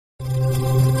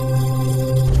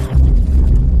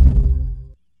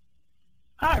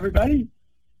everybody.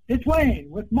 It's Wayne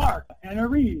with Mark and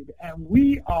Areeb, and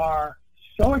we are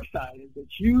so excited that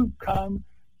you've come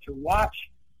to watch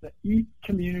the Eat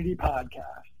Community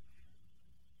podcast.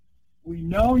 We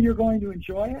know you're going to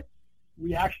enjoy it.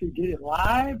 We actually did it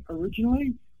live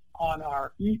originally on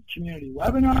our Eat Community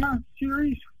webinar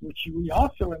series, which we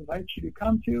also invite you to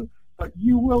come to, but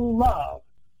you will love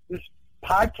this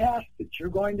podcast that you're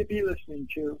going to be listening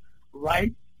to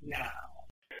right now.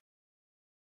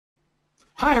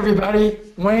 Hi, everybody.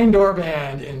 Wayne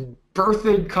Dorband in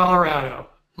Berthoud, Colorado.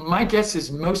 My guess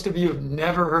is most of you have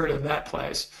never heard of that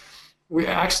place. We're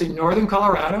actually northern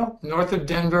Colorado, north of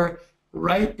Denver,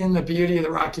 right in the beauty of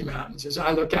the Rocky Mountains. As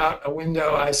I look out a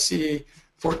window, I see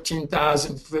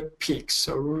 14,000-foot peaks,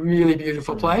 so really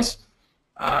beautiful place.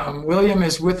 William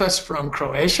is with us from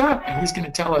Croatia, and he's going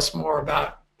to tell us more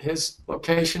about his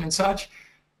location and such.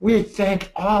 We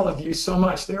thank all of you so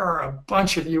much. There are a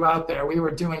bunch of you out there. We were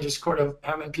doing just sort of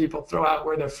having people throw out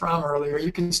where they're from earlier.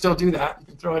 You can still do that. You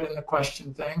can throw it in the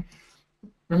question thing.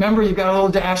 Remember, you've got a little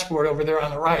dashboard over there on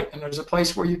the right, and there's a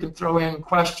place where you can throw in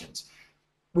questions.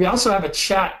 We also have a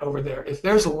chat over there. If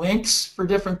there's links for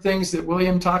different things that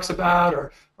William talks about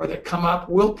or that come up,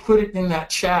 we'll put it in that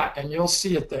chat, and you'll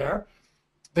see it there.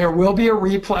 There will be a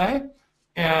replay,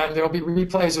 and there will be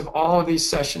replays of all of these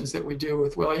sessions that we do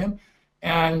with William.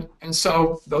 And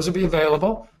so those will be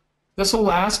available. This will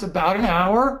last about an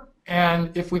hour,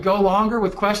 and if we go longer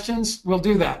with questions, we'll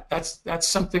do that. That's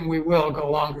something we will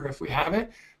go longer if we have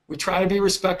it. We try to be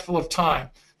respectful of time.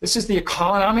 This is the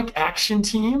Economic Action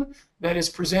Team that is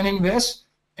presenting this,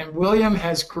 and William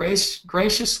has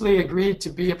graciously agreed to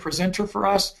be a presenter for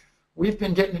us. We've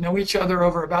been getting to know each other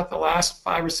over about the last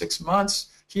 5 or 6 months.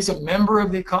 He's a member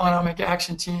of the Economic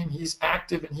Action Team. He's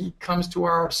active, and he comes to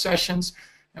our sessions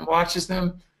and watches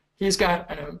them. He's got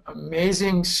an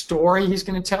amazing story he's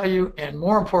going to tell you, and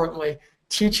more importantly,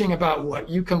 teaching about what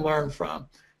you can learn from.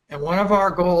 And one of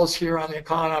our goals here on the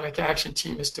Economic Action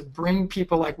Team is to bring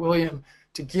people like William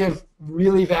to give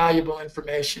really valuable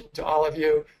information to all of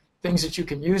you, things that you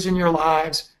can use in your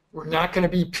lives. We're not going to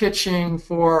be pitching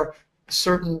for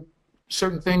certain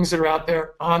things that are out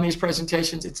there on these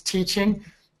presentations. It's teaching.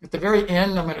 At the very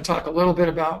end, I'm going to talk a little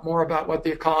bit more about what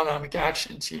the Economic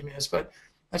Action Team is, but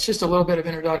that's just a little bit of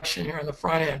introduction here on the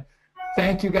front end.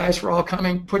 Thank you guys for all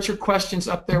coming. Put your questions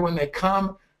up there when they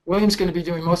come. William's going to be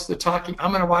doing most of the talking.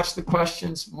 I'm going to watch the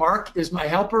questions. Mark is my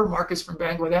helper. Mark is from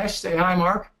Bangladesh. Say hi,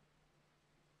 Mark.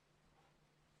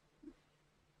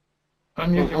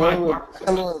 Unmute your mic, Mark.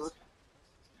 Hello.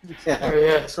 Yeah, there he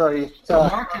is. Sorry.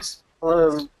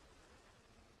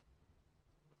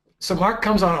 So Mark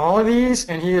comes on all of these,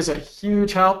 and he is a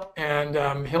huge help, and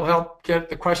he'll help get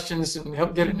the questions, and he'll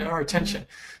get it in our attention.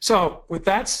 So with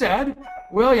that said,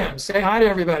 William, say hi to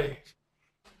everybody.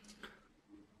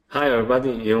 Hi,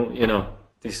 everybody. You know,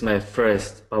 this is my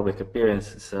first public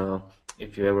appearance, so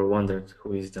if you ever wondered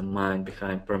who is the mind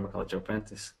behind Permaculture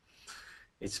Apprentice,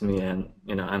 it's me, and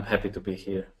I'm happy to be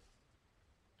here.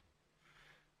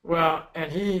 Well,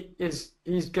 and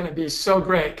he's going to be so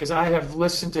great, because I have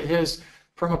listened to his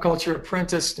Permaculture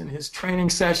Apprentice and his training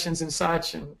sessions and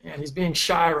such, and he's being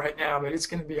shy right now, but it's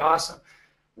going to be awesome.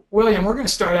 William, we're going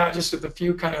to start out just with a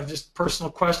few kind of just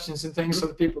personal questions and things so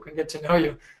that people can get to know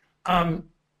you.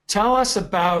 Tell us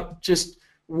about just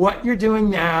what you're doing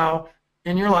now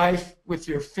in your life with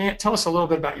your tell us a little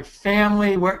bit about your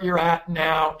family, where you're at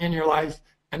now in your life,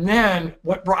 and then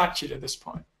what brought you to this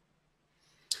point.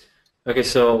 Okay,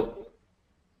 so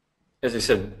as I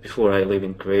said before, I live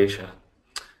in Croatia,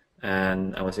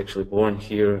 and I was actually born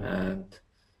here, and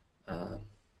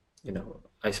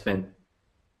I spent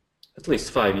at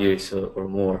least 5 years or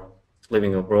more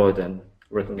living abroad and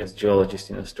working as a geologist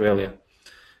in Australia.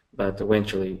 But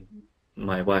eventually,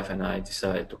 my wife and I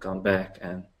decided to come back,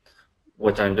 and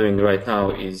what I'm doing right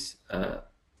now is, I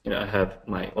have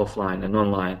my offline and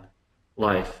online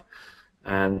life,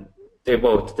 and they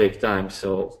both take time.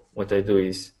 So what I do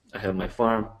is I have my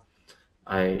farm.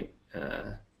 I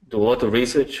do a lot of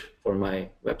research for my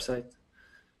website.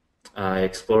 I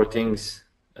explore things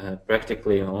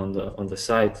practically on the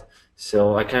site.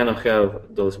 So I kind of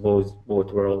have those both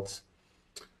worlds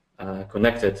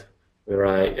connected, where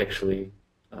I actually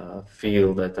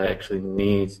feel that I actually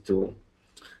need to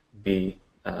be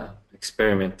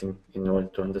experimenting in order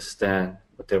to understand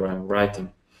whatever I'm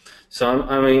writing. So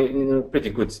I'm in a pretty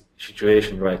good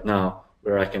situation right now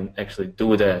where I can actually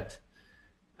do that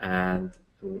and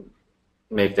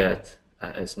make that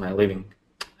as my living,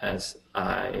 as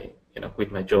I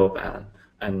quit my job,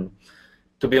 and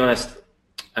to be honest,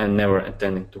 I'm never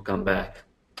intending to come back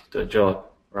to a job.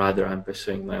 Rather, I'm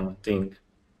pursuing my own thing.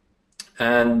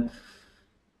 And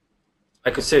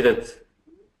I could say that,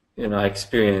 I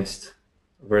experienced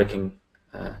working,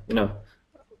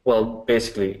 well,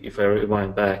 basically, if I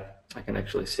rewind back, I can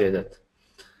actually say that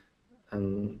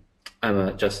I'm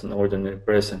just an ordinary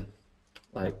person,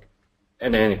 like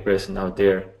any person out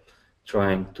there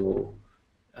trying to,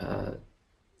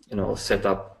 set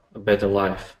up a better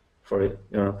life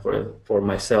for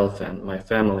myself and my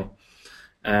family.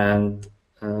 And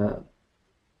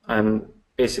I'm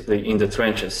basically in the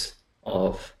trenches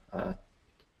of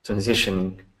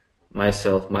transitioning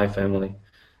myself, my family,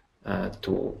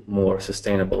 to more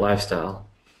sustainable lifestyle.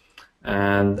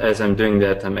 And as I'm doing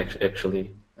that, I'm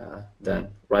actually then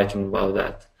writing about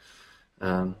that,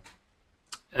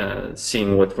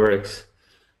 seeing what works,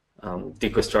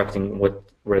 deconstructing what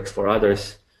works for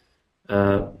others.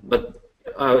 But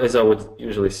as I would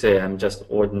usually say, I'm just an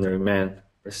ordinary man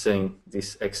pursuing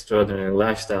this extraordinary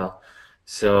lifestyle.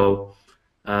 So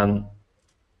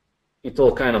it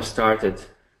all kind of started,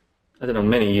 I don't know,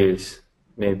 many years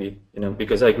maybe,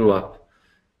 because I grew up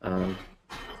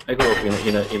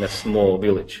in a small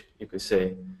village, you could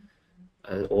say,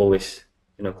 always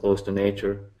close to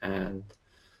nature. And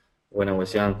when I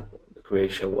was young,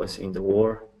 Croatia was in the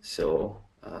war, so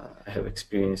I have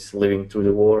experienced living through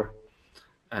the war,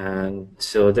 and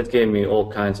so that gave me all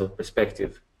kinds of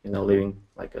perspective, living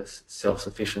like a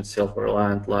self-sufficient,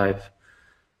 self-reliant life,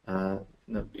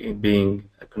 being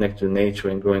connected to nature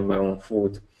and growing my own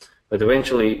food. But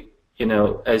eventually,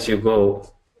 as you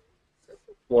go,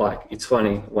 like, it's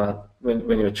funny, well,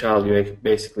 when you're a child, you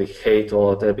basically hate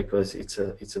all of that because it's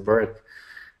a work,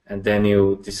 and then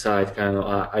you decide kind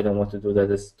of, I don't want to do that,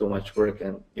 it's too much work,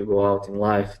 and you go out in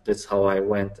life. That's how I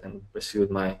went and pursued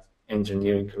my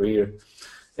engineering career,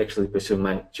 actually pursued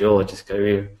my geologist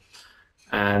career.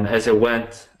 And as I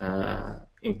went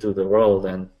into the world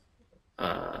and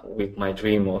with my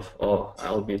dream of,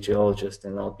 I'll be a geologist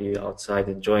and I'll be outside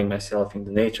enjoying myself in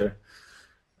the nature,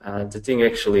 the thing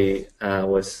actually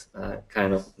was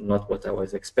kind of not what I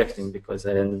was expecting, because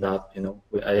I ended up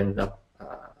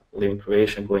leaving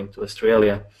Croatia, going to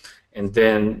Australia, and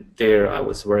then there I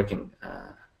was working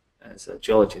as a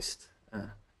geologist,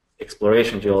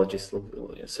 exploration geologist,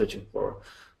 searching for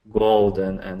gold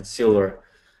and silver,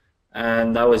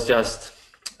 and I was just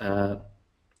I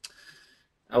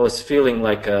was feeling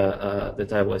like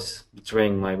that I was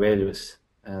betraying my values,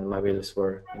 and my values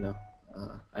were,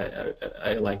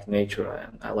 I like nature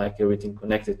and I like everything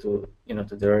connected to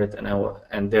to the earth,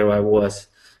 and there I was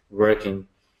working,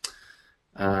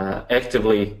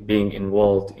 actively being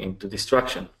involved into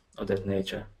destruction of that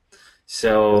nature.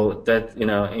 So that,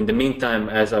 in the meantime,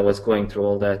 as I was going through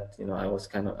all that,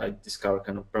 I discovered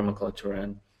kind of permaculture,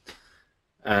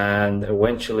 and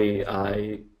eventually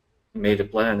I made a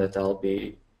plan that I'll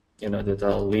be, that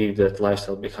I'll leave that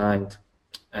lifestyle behind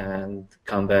and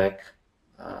come back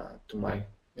to my,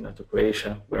 to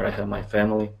Croatia, where I have my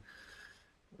family,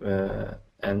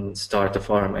 and start a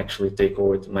farm, actually take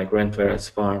over my grandparents'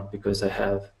 farm, because I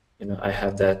have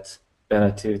that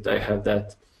benefit,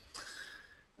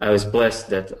 I was blessed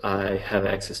that I have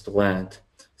access to land.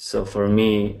 So for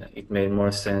me, it made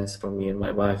more sense for me and my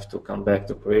wife to come back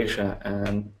to Croatia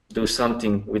and do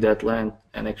something with that land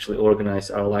and actually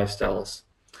organize our lifestyles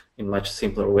in much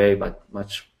simpler way, but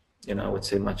much, I would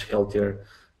say much healthier,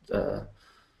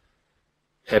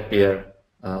 happier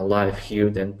life here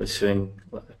than pursuing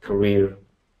a career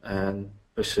and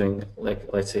pursuing,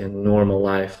 like, let's say, a normal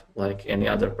life like any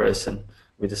other person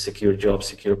with a secure job,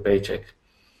 secure paycheck.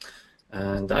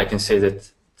 And I can say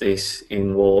that this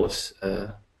involves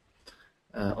a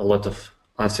lot of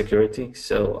insecurity.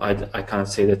 So I can't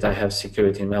say that I have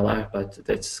security in my life, but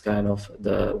that's kind of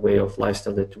the way of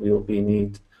lifestyle that we'll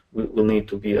need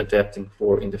to be adapting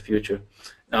for in the future.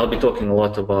 And I'll be talking a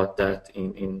lot about that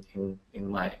in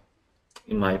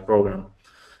my program,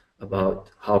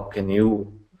 about how can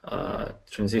you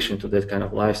transition to that kind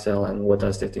of lifestyle, and what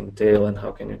does that entail, and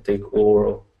how can you take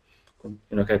over, can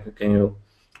you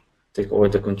take over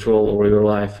the control over your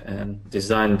life and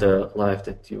design the life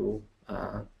that you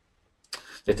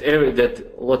that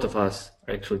a lot of us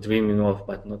are actually dreaming of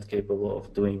but not capable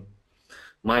of doing.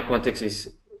 My context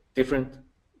is different.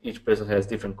 Each person has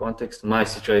different context. My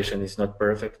situation is not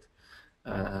perfect.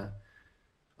 My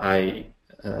wife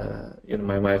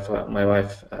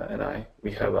and I,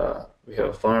 we have a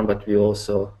farm, but we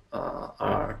also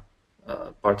are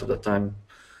part of the time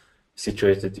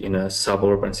situated in a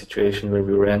suburban situation where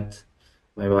we rent.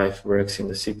 My wife works in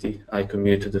the city. I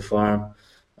commute to the farm.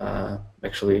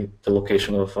 Actually, the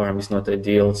location of the farm is not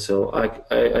ideal, so I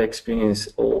experience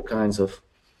all kinds of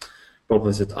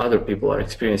problems that other people are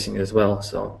experiencing as well.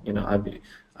 So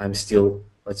I'm still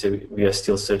let's say we are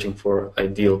still searching for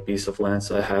ideal piece of land.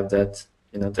 So I have that,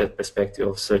 that perspective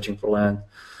of searching for land.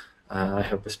 I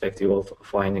have perspective of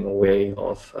finding a way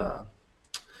of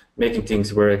making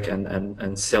things work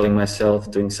and selling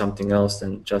myself, doing something else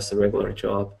than just a regular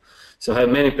job. So I have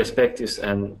many perspectives,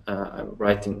 and I'm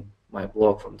writing my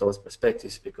blog from those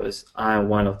perspectives because I'm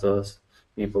one of those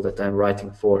people that I'm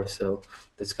writing for. So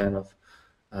that's kind of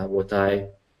what I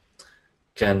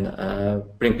can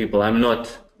bring people. I'm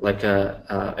not like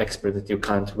a expert that you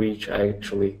can't reach. I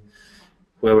actually,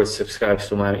 whoever subscribes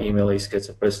to my email list gets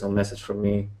a personal message from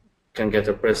me, can get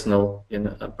a personal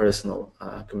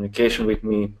communication with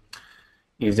me.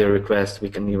 If they request, we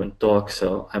can even talk.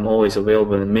 So I'm always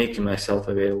available and making myself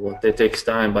available. That takes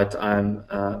time, but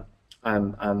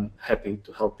I'm happy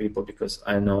to help people because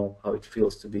I know how it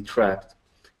feels to be trapped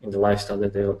in the lifestyle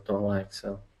that they don't like.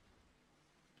 So,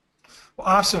 well,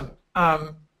 awesome.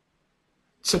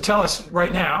 So tell us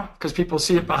right now, because people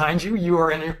see it behind you. You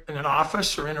are in an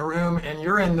office or in a room, and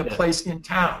you're in the place in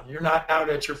town. You're not out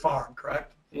at your farm,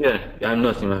 correct? Yeah, I'm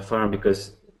not in my farm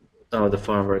because now the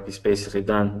farm work is basically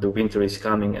done. The winter is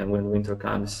coming, and when winter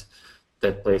comes,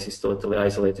 that place is totally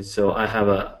isolated. So I have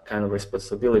a kind of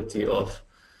responsibility of,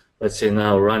 let's say,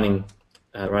 now running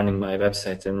my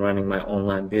website and running my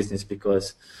online business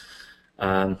because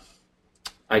I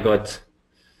got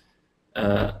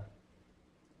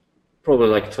probably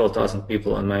like 12,000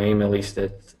 people on my email list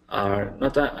that are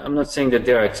not. I'm not saying that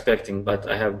they are expecting, but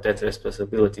I have that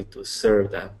responsibility to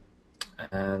serve them,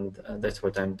 and that's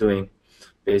what I'm doing.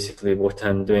 Basically, what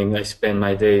I'm doing, I spend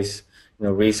my days,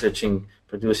 researching,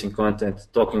 producing content,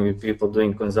 talking with people,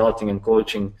 doing consulting and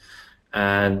coaching,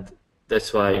 and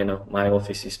that's why my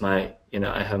office is my.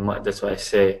 I have my. That's why I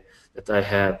say that I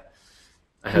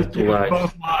have two lives.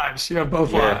 Both lives. You have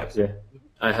both lives. Yeah.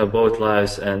 I have both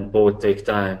lives, and both take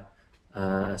time.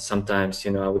 Sometimes,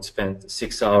 I would spend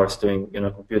 6 hours doing,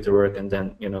 computer work, and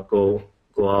then, go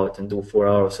out and do 4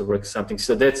 hours of work, something.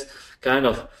 So that's kind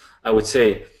of, I would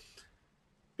say,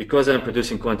 because I'm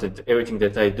producing content, everything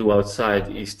that I do outside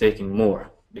is taking more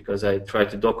because I try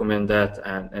to document that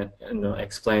and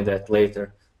explain that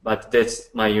later. But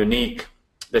that's my unique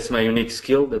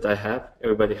skill that I have.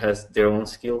 Everybody has their own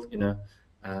skill,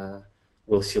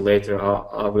 We'll see later.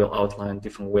 I will outline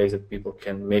different ways that people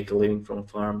can make a living from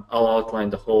farm. I'll outline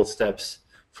the whole steps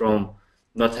from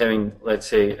not having, let's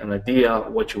say, an idea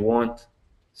what you want,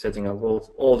 setting up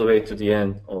goals, all the way to the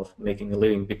end of making a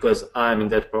living. Because I'm in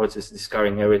that process,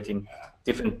 discovering everything.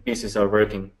 Different pieces are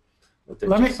working.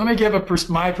 Let me give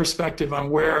my perspective on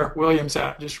where William's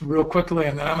at, just real quickly,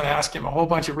 and then I'm going to ask him a whole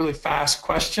bunch of really fast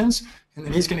questions, and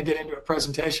then he's going to get into a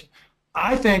presentation.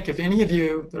 I think if any of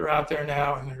you that are out there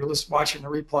now and you're watching the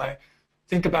replay,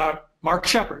 think about Mark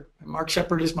Shepard. And Mark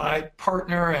Shepard is my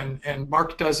partner, and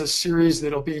Mark does a series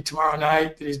that'll be tomorrow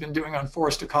night that he's been doing on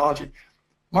forest ecology.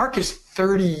 Mark is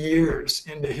 30 years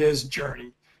into his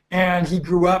journey, and he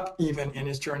grew up even in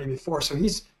his journey before, so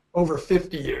he's over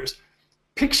 50 years.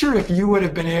 Picture if you would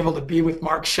have been able to be with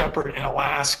Mark Shepard in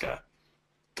Alaska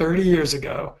 30 years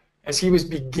ago as he was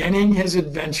beginning his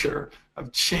adventure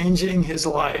of changing his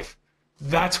life.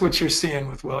 That's what you're seeing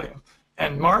with William.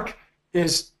 And Mark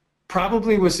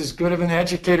probably was as good of an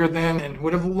educator then and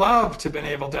would have loved to have been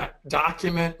able to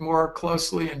document more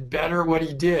closely and better what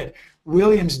he did.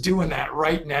 William's doing that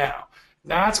right now.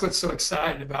 That's what's so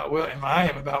exciting about William. I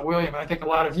am about William. I think a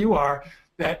lot of you are,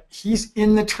 that he's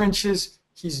in the trenches,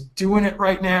 he's doing it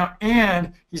right now,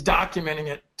 and he's documenting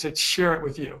it to share it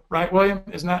with you. Right, William?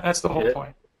 That's the whole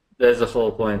point. That's the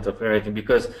whole point of everything.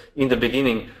 Because in the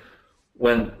beginning,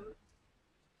 when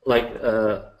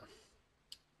I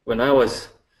was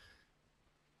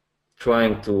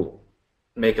trying to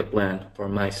make a plan for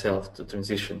myself to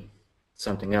transition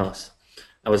something else,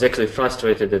 I was actually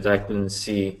frustrated that I couldn't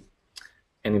see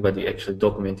anybody actually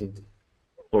documenting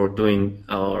or doing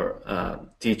or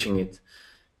teaching it.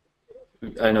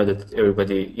 I know that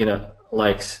everybody,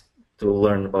 likes to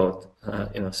learn about,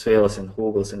 swales and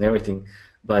hugels and everything,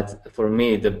 but for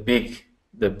me, the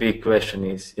big question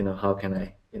is, how can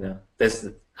I,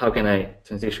 how can I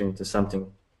transition into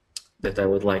something that I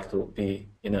would like to be,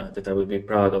 that I would be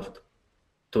proud of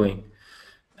doing?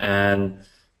 And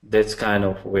that's kind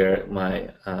of where my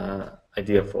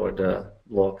idea for the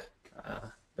blog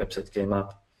website came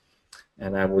up.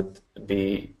 And I would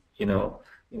be, in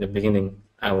the beginning,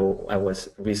 I was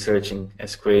researching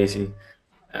as crazy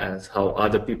as how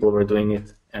other people were doing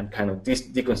it and kind of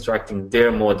deconstructing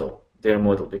their model,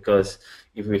 because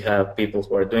if we have people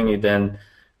who are doing it, then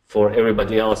for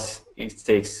everybody else, it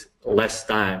takes less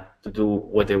time to do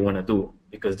what they want to do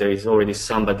because there is already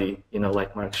somebody,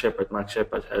 like Mark Shepard. Mark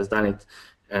Shepard has done it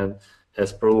and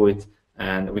has proved it,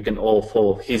 and we can all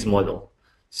follow his model.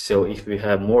 So if we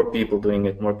have more people doing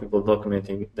it, more people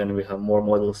documenting it, then we have more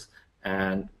models,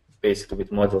 and basically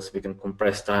with models we can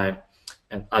compress time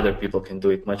and other people can do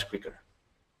it much quicker.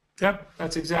 Yep,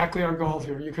 that's exactly our goal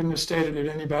here. You couldn't have stated it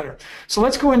any better. So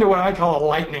let's go into what I call a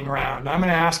lightning round. I'm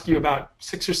going to ask you about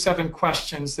 6 or 7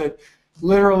 questions that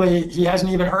literally he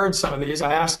hasn't even heard some of these.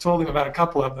 I told him about a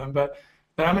couple of them, but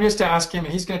I'm going to just ask him,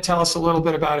 and he's going to tell us a little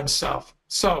bit about himself.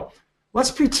 So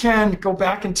let's pretend, go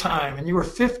back in time, and you were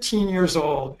 15 years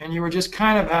old, and you were just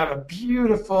kind of have a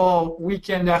beautiful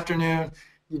weekend afternoon.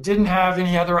 You didn't have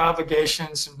any other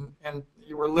obligations, and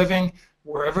you were living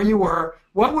wherever you were.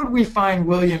 What would we find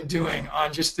William doing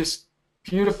on just this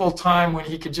beautiful time when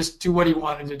he could just do what he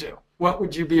wanted to do? What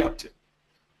would you be up to?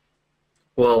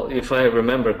 Well, if I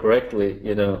remember correctly,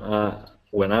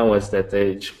 when I was that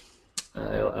age,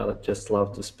 I just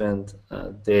love to spend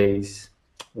days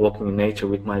walking in nature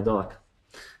with my dog.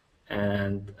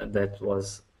 And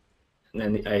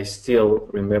and I still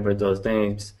remember those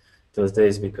days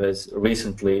because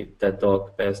recently that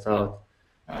dog passed out.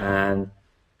 And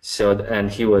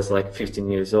he was like 15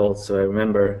 years old. So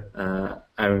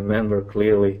I remember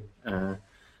clearly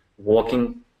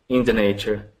walking in the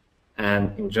nature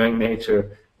and enjoying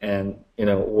nature and,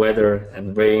 weather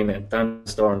and rain and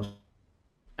thunderstorms.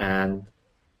 And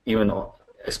even,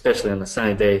 especially on a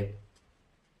sunny day,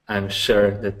 I'm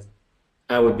sure that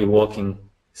I would be walking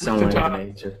somewhere in the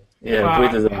nature. Yeah, wow.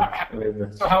 with the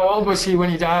dog. So how old was he when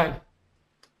he died?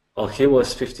 Oh, he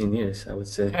was 15 years, I would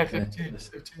say. Yeah, 15.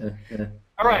 Yeah.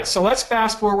 All right, so let's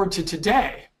fast forward to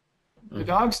today. The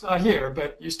dog's not here,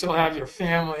 but you still have your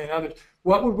family and others.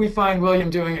 What would we find William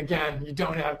doing again? You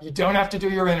don't have to do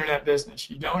your internet business.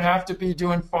 You don't have to be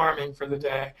doing farming for the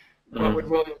day. What would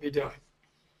William be doing?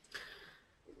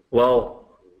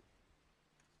 Well,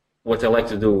 what I like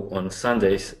to do on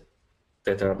Sundays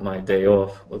that are my day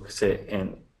off, we could say,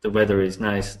 and the weather is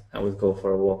nice, I would go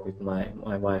for a walk with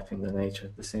my wife in the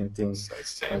nature. The same thing.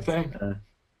 Same thing.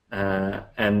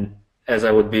 And as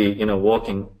I would be,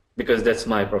 walking, because that's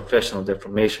my professional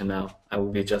deformation now, I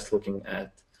would be just looking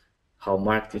at how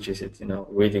Mark teaches it,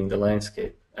 reading the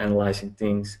landscape, analyzing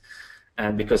things.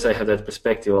 And because I have that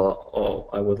perspective,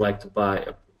 I would like to buy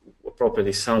a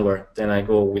property somewhere, then I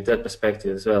go with that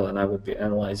perspective as well, and I would be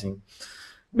analyzing.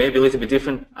 Maybe a little bit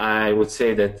different. I would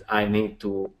say that I need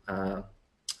to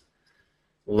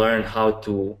learn how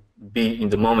to be in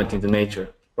the moment in the nature.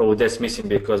 Probably that's missing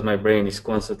because my brain is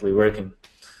constantly working,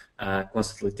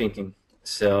 constantly thinking.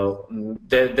 So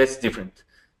that's different.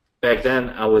 Back then,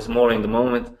 I was more in the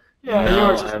moment. Yeah, now you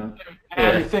were just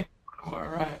you think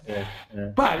more, right? Yeah.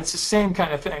 But it's the same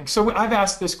kind of thing. So I've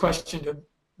asked this question to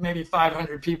maybe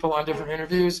 500 people on different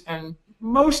interviews, and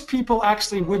most people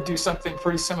actually would do something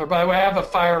pretty similar. By the way, I have a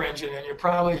fire engine, and you're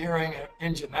probably hearing an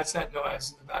engine. That's that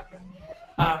noise in the background.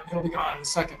 It'll be gone in a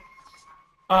second.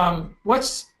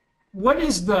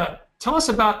 Tell us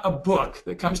about a book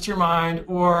that comes to your mind,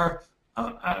 or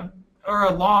a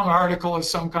long article of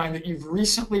some kind that you've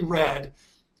recently read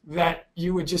that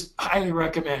you would just highly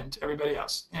recommend to everybody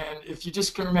else. And if you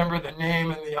just can remember the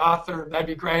name and the author, that'd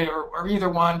be great, or either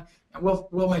one. And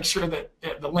we'll make sure that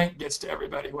the link gets to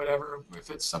everybody, whatever, if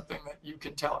it's something that you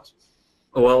can tell us.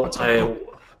 Well,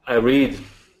 I read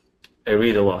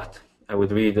a lot. I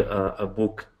would read a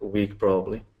book a week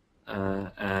probably,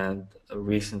 and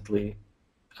recently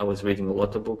I was reading a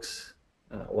lot of books.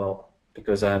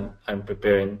 Because I'm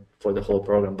preparing for the whole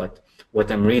program. But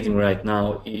what I'm reading right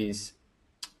now is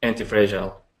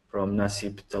Anti-Fragile from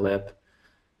Nassim Taleb,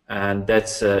 and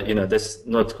that's that's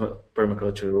not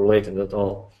permaculture related at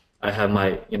all. I have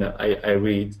I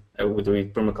would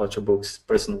read permaculture books,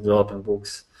 personal development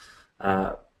books,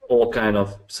 all kind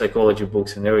of psychology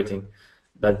books and everything.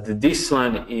 But this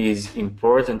one is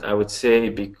important, I would say,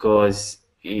 because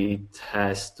it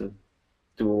has to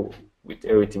do with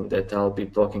everything that I'll be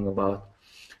talking about.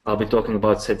 I'll be talking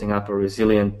about setting up a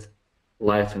resilient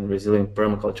life and resilient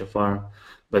permaculture farm.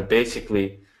 But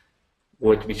basically,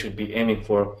 what we should be aiming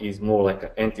for is more like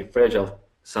an anti-fragile,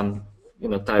 some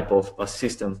type of a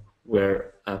system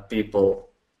where people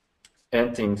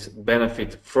and things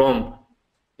benefit from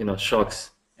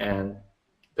shocks, and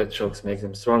that shocks make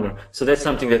them stronger. So that's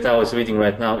something that I was reading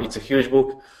right now. It's a huge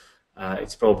book.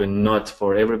 It's probably not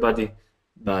for everybody,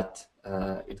 but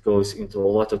it goes into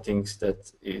a lot of things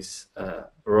that is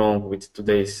wrong with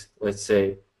today's, let's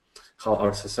say, how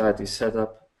our society is set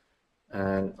up,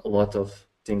 and a lot of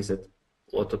things that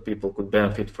a lot of people could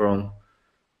benefit from,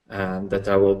 and that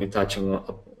I will be touching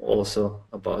also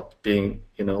about being,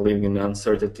 living in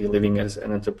uncertainty, living as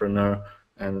an entrepreneur,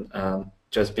 and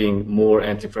just being more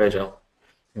anti-fragile.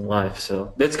 in life.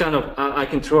 So that's kind of, I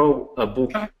can throw a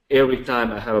book every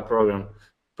time I have a program.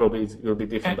 Probably it will be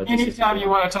different. And but anytime you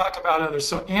want to talk about others.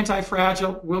 So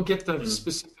Anti-Fragile, we'll get the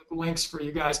specific links for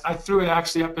you guys. I threw it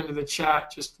actually up into the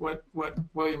chat, just what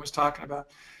William was talking about.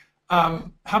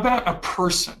 How about a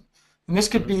person? And this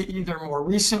could be either more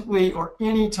recently or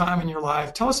any time in your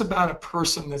life. Tell us about a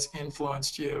person that's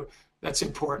influenced you, that's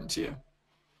important to you.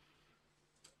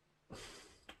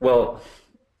 Well,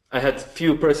 I had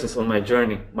few persons on my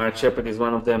journey. Mark Shepard is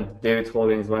one of them. David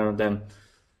Hogan is one of them.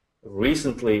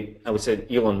 Recently, I would say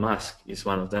Elon Musk is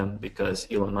one of them, because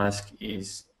Elon Musk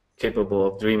is capable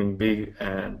of dreaming big,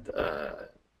 and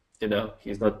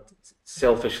he's not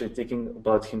selfishly thinking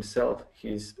about himself.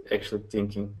 He's actually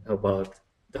thinking about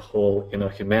the whole,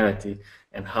 humanity,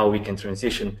 and how we can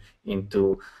transition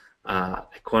into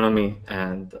economy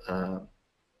and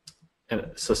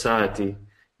society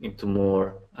into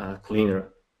more cleaner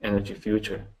energy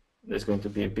future. There's going to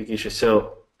be a big issue.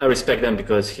 So I respect them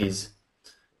because he's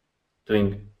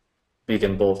doing big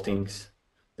and bold things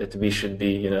that we should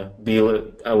be,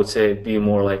 I would say, be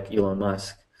more like Elon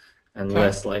Musk and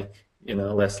less like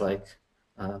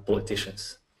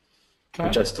politicians who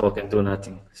just talk and do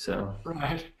nothing. So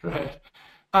right.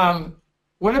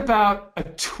 What about a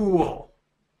tool,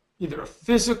 either a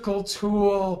physical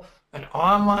tool, an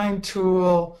online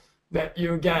tool that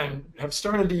you, again, have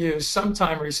started to use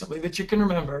sometime recently that you can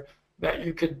remember that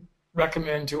you could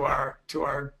recommend to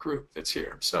our group that's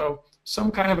here? So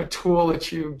some kind of a tool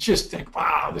that you just think,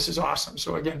 wow, this is awesome.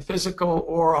 So again, physical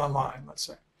or online, let's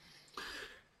say.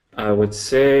 I would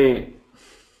say,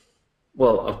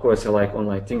 well, of course I like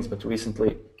online things, but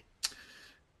recently,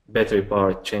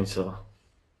 battery-powered chainsaw.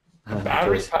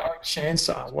 Battery-powered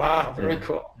chainsaw, wow, very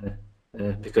cool.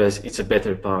 Because it's a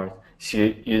battery-powered. So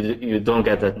you don't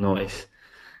get that noise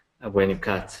when you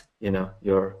cut,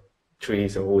 your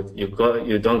trees or wood.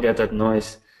 You don't get that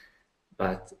noise,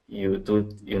 but you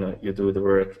do the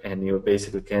work, and you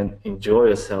basically can enjoy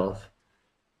yourself,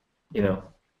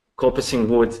 coppicing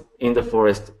wood in the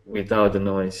forest without the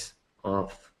noise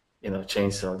of the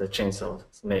chainsaw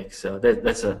makes. So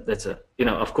that's a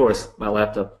of course my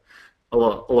laptop, a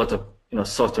lot of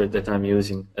software that I'm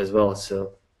using as well.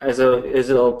 So as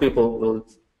all people will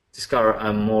discover,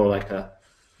 I'm more like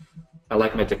I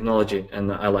like my technology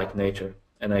and I like nature,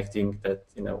 and I think that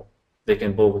they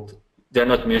can both. They're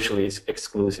not mutually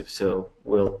exclusive, so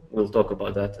we'll talk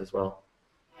about that as well.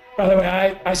 By the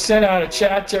way, I sent out a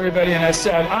chat to everybody, and I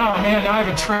said, "Oh man, I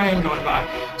have a train going by."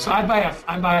 So I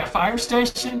buy a fire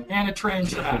station and a train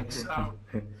track. So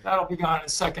that'll be gone in a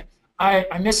second.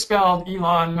 I misspelled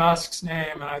Elon Musk's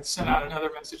name, and I sent out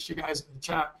another message to you guys in the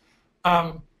chat.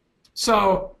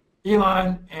 So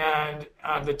Elon, and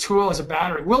the tool is a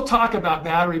battery. We'll talk about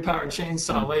battery-powered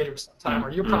chainsaw later sometime, or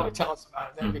you'll probably tell us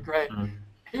about it. That'd be great.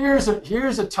 Here's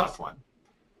a tough one.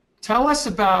 Tell us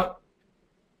about,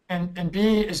 and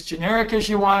be as generic as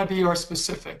you want to be or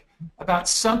specific, about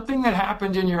something that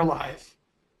happened in your life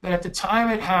that at the time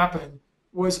it happened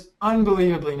was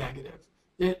unbelievably negative.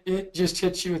 It just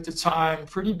hit you at the time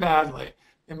pretty badly,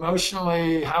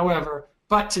 emotionally, however.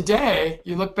 But today,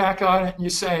 you look back on it and you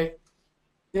say,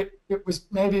 it was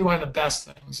maybe one of the best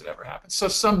things that ever happened. So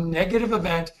some negative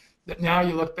event that now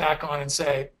you look back on and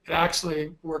say, it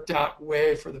actually worked out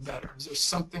way for the better. Is there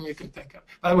something you can think of?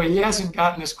 By the way, he hasn't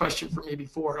gotten this question from me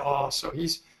before at all. So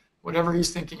whatever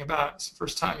he's thinking about, it's the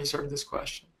first time he's heard this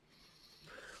question.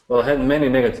 Well, I had many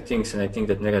negative things, and I think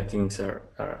that negative things are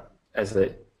as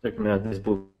I recommend this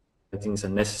book, things are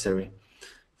necessary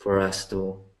for us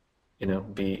to,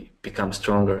 become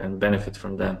stronger and benefit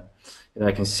from them.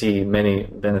 I can see many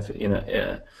benefits.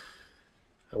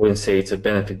 I wouldn't say it's a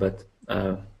benefit, but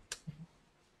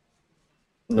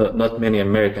not many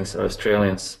Americans or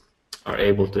Australians are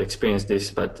able to experience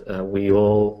this. But we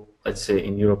all, let's say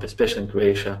in Europe, especially in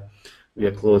Croatia, we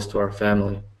are close to our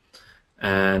family,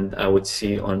 and I would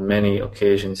see on many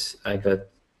occasions I got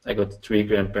 3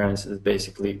 grandparents that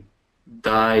basically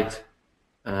died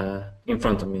in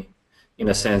front of me. In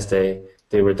a sense,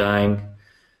 they were dying,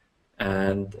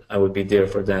 and I would be there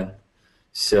for them.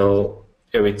 So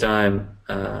every time,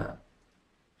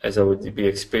 as I would be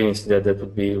experiencing that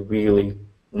would be really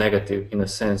negative in a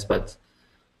sense. But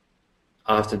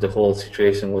after the whole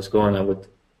situation was gone,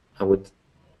 I would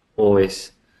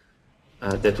always,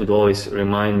 that would always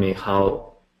remind me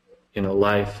how,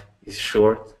 life is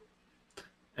short,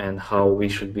 and how we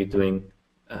should be doing.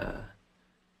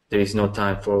 There is no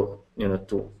time for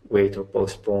to wait or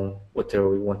postpone whatever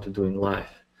we want to do in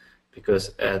life,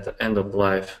 because at the end of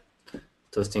life,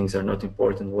 those things are not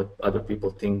important, what other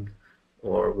people think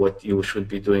or what you should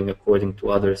be doing according to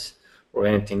others, or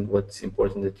anything. What's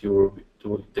important that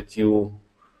you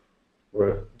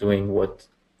were doing what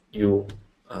you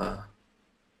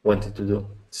wanted to do.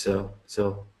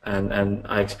 And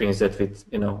I experienced that with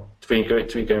three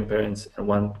grandparents and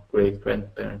one great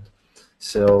grandparent.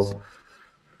 So.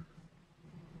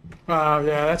 Wow,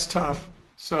 yeah, that's tough.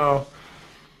 So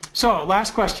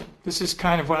last question. This is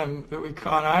kind of what we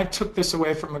call, and I took this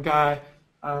away from a guy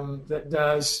that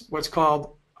does what's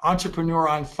called Entrepreneur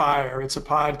on Fire. It's a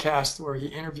podcast where he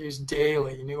interviews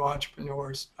daily new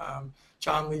entrepreneurs,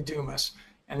 John Lee Dumas.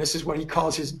 And this is what he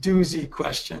calls his doozy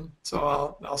question.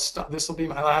 So I'll stop. This will be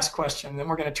my last question. Then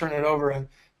we're going to turn it over and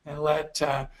let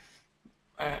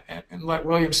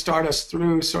William start us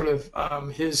through sort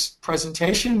of his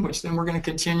presentation, which then we're going to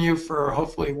continue for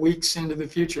hopefully weeks into the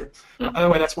future. By the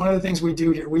way, that's one of the things we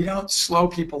do here. We don't slow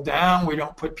people down. We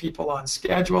don't put people on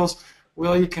schedules.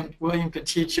 William can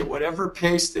teach at whatever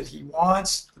pace that he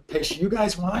wants, the pace you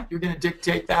guys want. You're going to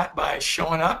dictate that by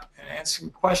showing up and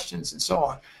answering questions and so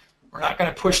on. We're not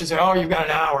going to push and say, oh, you've got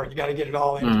an hour. You got to get it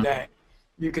all in today.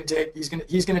 You can take. He's going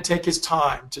to take his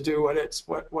time to do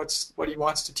what he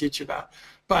wants to teach about.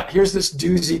 But here's this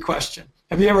doozy question.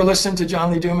 Have you ever listened to John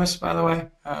Lee Dumas, by the way?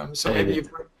 So maybe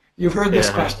you've heard this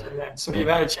question then. So you've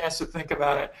had a chance to think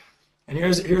about it. And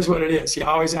here's what it is. He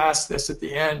always asks this at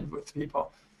the end with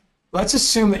people. Let's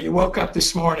assume that you woke up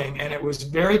this morning and it was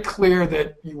very clear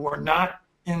that you were not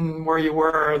in where you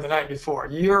were the night before.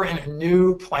 You're in a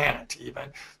new planet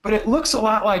even, but it looks a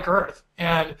lot like Earth.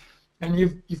 And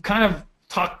you've kind of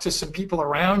talked to some people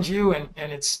around you, and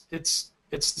it's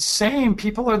the same.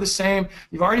 People are the same.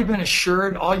 You've already been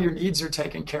assured all your needs are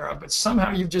taken care of, but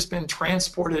somehow you've just been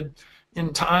transported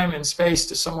in time and space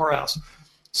to somewhere else.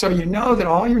 So you know that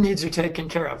all your needs are taken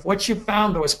care of. What you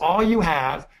found, though, is all you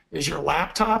have is your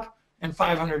laptop and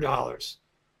 $500.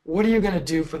 What are you going to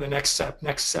do for the next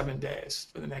 7 days,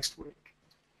 for the next week?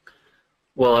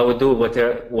 Well, I would do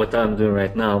what I'm doing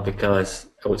right now, because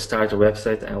I would start a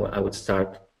website and I would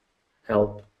start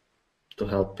help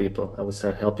people. I would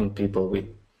start helping people with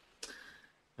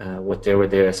whatever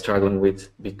they're struggling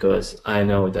with, because I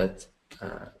know that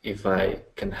if I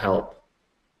can help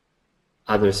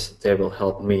others, they will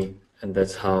help me, and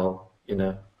that's how,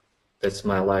 that's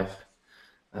my life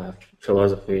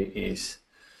philosophy is.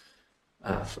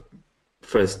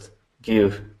 First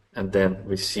give and then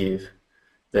receive.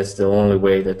 That's the only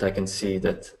way that I can see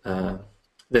that.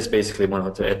 That's basically one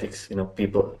of the ethics.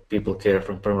 People care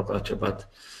from permaculture, but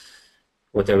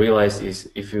what I realize is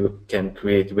if you can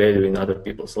create value in other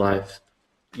people's lives,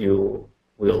 you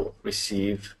will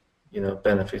receive,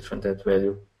 benefit from that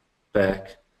value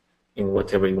back in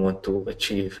whatever you want to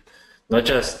achieve.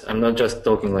 I'm not just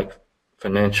talking like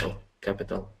financial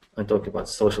capital. I'm talking about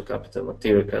social capital,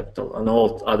 material capital, and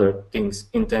all other things,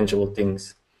 intangible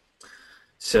things.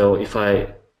 So if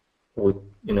I would,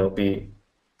 be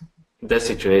in that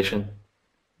situation,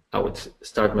 I would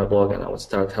start my blog and I would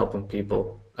start helping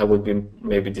people. I would be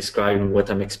maybe describing what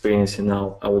I'm experiencing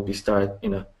now. I would be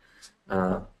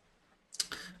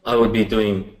I would be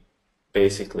doing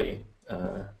basically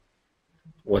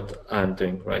what I'm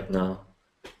doing right now.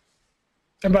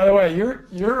 And by the way, you're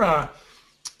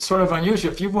sort of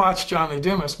unusual. If you've watched John Lee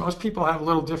Dumas, most people have a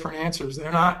little different answers.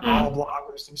 They're not all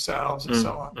bloggers themselves and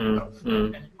so on.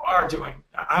 And you are doing.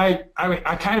 I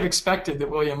kind of expected that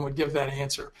William would give that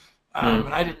answer,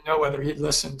 and I didn't know whether he'd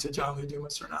listened to John Lee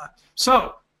Dumas or not.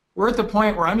 So we're at the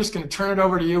point where I'm just going to turn it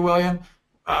over to you, William.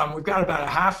 We've got about a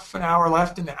half an hour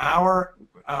left in the hour.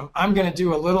 I'm going to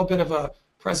do a little bit of a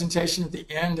presentation at the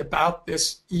end about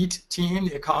this EAT team,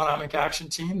 the Economic Action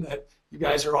Team that you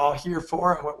guys are all here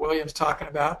for, and what William's talking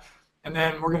about. And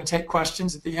then we're going to take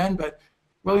questions at the end, but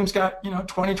William's got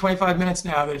 20, 25 minutes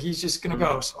now that he's just going to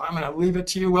go. So I'm going to leave it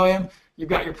to you, William. You've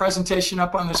got your presentation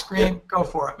up on the screen. Go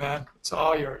for it, man. It's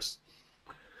all yours.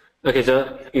 Okay,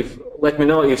 so let me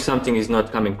know if something is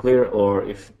not coming clear, or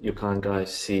if you can't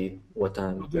guys see what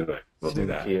I'm We'll do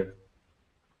that here.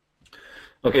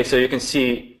 Okay, so you can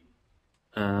see,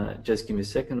 just give me a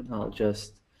second. I'll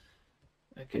just,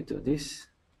 do this.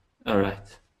 All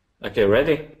right. Okay,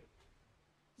 ready?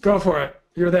 Go for it.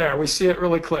 You're there. We see it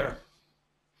really clear.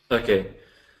 Okay.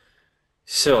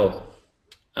 So,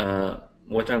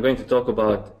 what I'm going to talk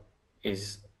about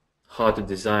is how to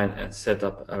design and set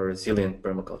up a resilient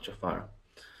permaculture farm.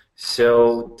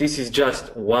 So, this is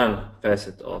just one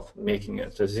facet of making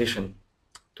a transition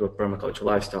to a permaculture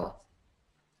lifestyle.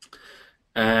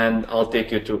 And I'll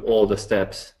take you through all the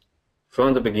steps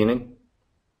from the beginning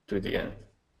to the end.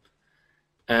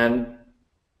 And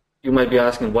you might be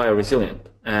asking, why resilient?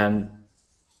 And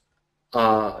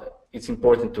it's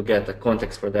important to get a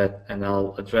context for that, and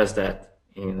I'll address that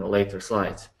in later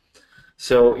slides.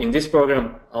 So in this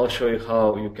program, I'll show you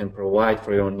how you can provide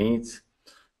for your needs,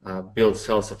 build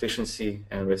self-sufficiency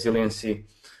and resiliency,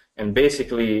 and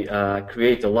basically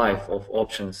create a life of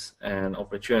options and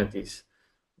opportunities,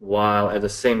 while at the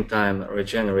same time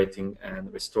regenerating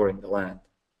and restoring the land.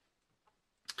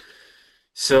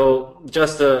 So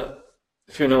just a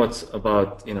few notes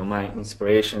about my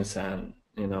inspirations and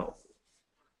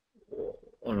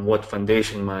on what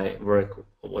foundation my work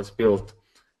was built.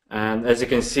 And as you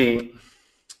can see,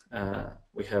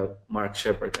 we have Mark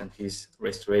Shepard and his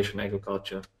Restoration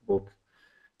Agriculture book.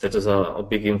 That was a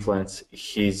big influence.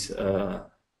 His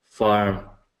farm,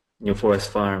 New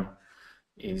Forest Farm,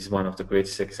 is one of the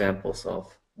greatest examples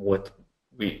of what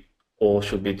we all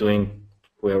should be doing,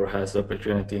 whoever has the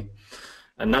opportunity.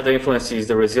 Another influence is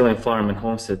the Resilient Farm and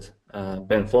Homestead,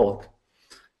 Ben Falk,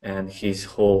 and his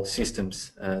whole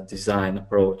systems design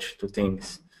approach to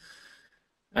things.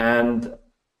 And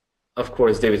of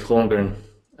course, David Holmgren,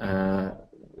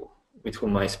 with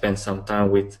whom I spent some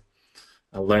time with,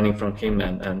 learning from him,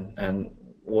 and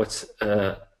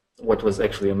what was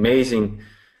actually amazing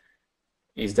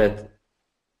is that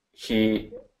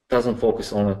he doesn't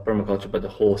focus on permaculture but the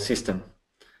whole system,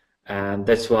 and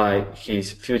that's why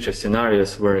his future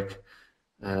scenarios work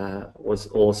was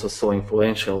also so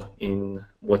influential in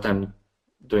what I'm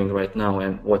doing right now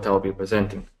and what I'll be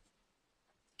presenting.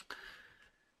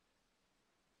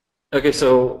 Okay,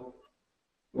 so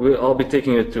I'll be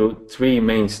taking you through three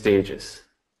main stages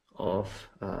of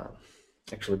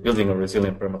actually building a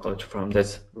resilient permaculture farm.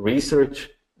 That's research,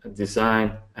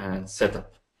 design, and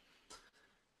setup.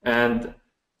 And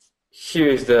here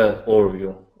is the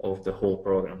overview of the whole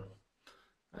program.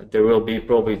 There will be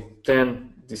probably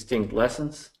 10 distinct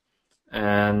lessons,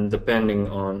 and depending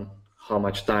on how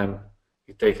much time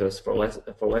it takes us for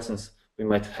lessons, we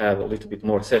might have a little bit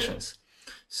more sessions.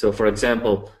 So for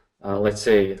example, let's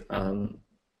say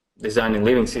designing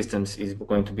living systems is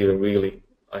going to be a really,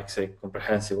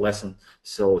 comprehensive lesson.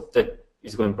 So that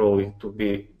is going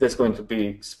to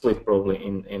be split probably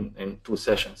in 2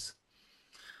 sessions.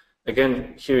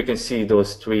 Again, here you can see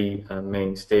those 3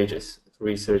 main stages: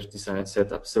 research, design,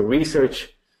 setup. So in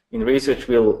research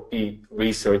we'll be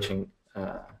researching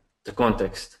the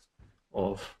context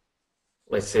of,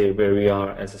 let's say, where we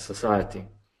are as a society.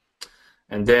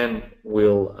 And then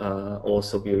we'll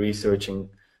also be researching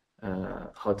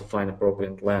how to find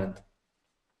appropriate land.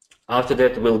 After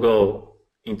that, we'll go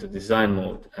into design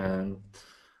mode, and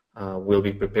we'll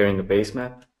be preparing the base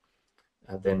map,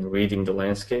 then reading the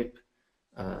landscape,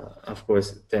 of course,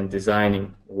 then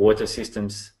designing water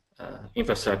systems,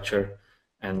 infrastructure,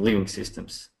 and living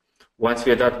systems. Once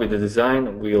we are done with the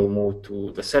design, we'll move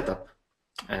to the setup,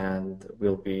 and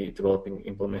we'll be developing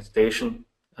implementation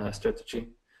strategy.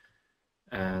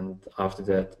 And after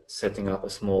that, setting up a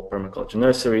small permaculture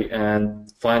nursery,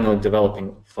 and finally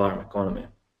developing farm economy.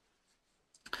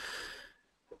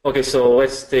 Okay, so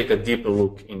let's take a deeper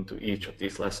look into each of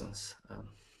these lessons.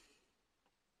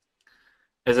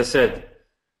 As I said,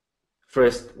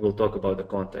 first we'll talk about the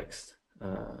context.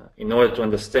 In order to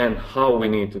understand how we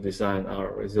need to design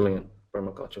our resilient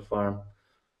permaculture farm,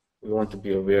 we want to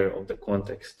be aware of the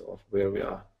context of where we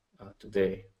are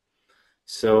today.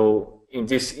 So in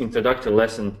this introductory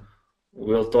lesson,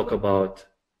 we'll talk about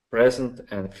present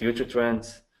and future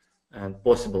trends and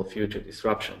possible future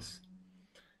disruptions.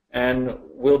 And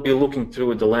we'll be looking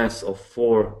through the lens of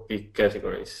 4 big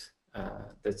categories.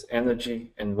 That's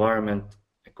energy, environment,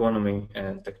 economy,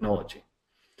 and technology.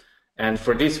 And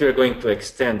for this, we're going to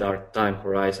extend our time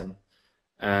horizon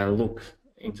and look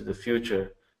into the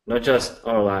future, not just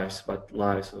our lives, but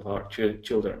lives of our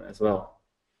children as well.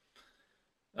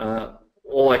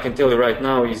 All I can tell you right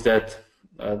now is that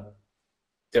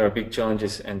there are big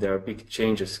challenges and there are big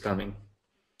changes coming.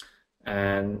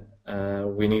 And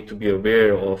we need to be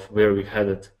aware of where we're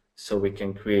headed so we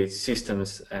can create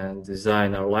systems and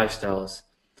design our lifestyles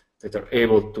that are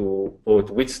able to both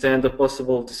withstand the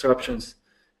possible disruptions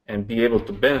and be able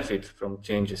to benefit from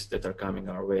changes that are coming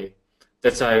our way.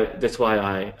 That's why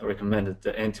I recommended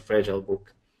the Anti-Fragile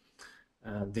book.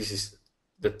 This is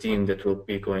the theme that will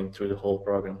be going through the whole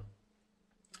program.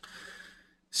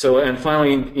 So, and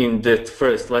finally, in that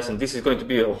first lesson, this is going to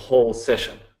be a whole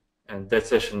session. And that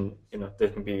session,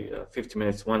 that can be 50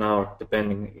 minutes, 1 hour,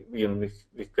 depending, even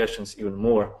with questions, even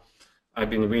more. I've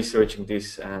been researching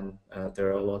this, and there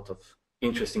are a lot of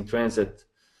interesting trends that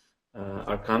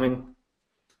are coming,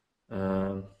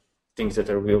 things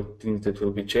that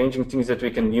will be changing, things that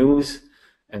we can use,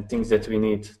 and things that we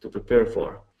need to prepare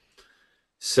for.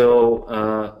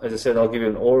 So, as I said, I'll give you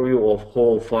an overview of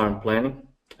whole farm planning,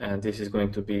 and this is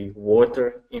going to be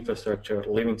water, infrastructure,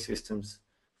 living systems,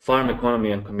 farm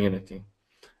economy, and community.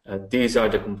 These are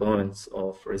the components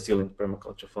of resilient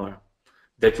permaculture farm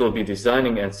that we'll be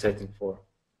designing and setting for.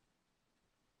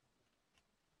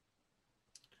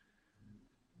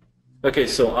 Okay,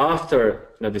 so after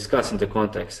discussing the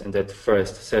context in that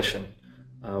first session,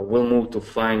 we'll move to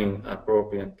finding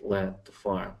appropriate land to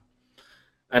farm.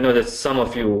 I know that some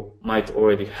of you might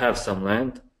already have some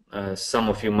land. Some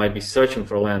of you might be searching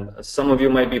for land. Some of you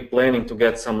might be planning to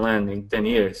get some land in 10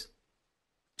 years.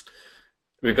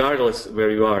 Regardless where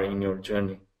you are in your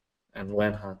journey and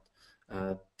land hunt,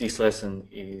 this lesson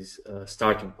is a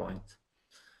starting point.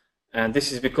 And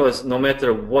this is because no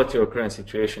matter what your current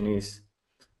situation is,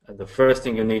 the first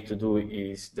thing you need to do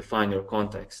is define your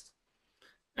context.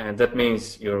 And that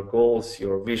means your goals,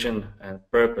 your vision, and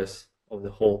purpose of the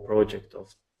whole project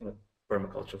of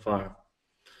permaculture farm.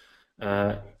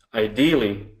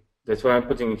 Ideally, that's why I'm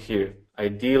putting it here.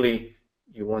 Ideally,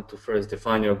 you want to first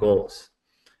define your goals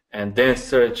and then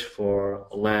search for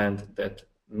land that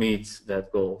meets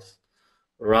that goals,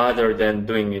 rather than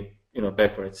doing it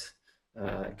backwards,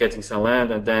 getting some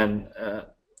land and then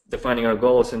defining our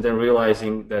goals and then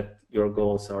realizing that your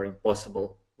goals are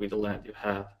impossible with the land you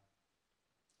have.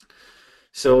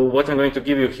 So what I'm going to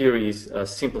give you here is a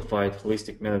simplified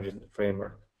holistic management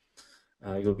framework.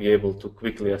 You'll be able to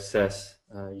quickly assess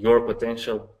your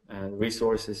potential and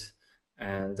resources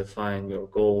and define your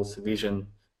goals, vision,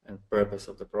 and purpose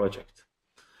of the project.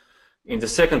 In the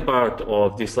second part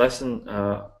of this lesson,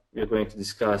 we're going to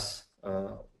discuss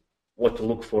what to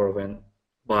look for when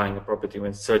buying a property,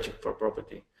 when searching for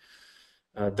property.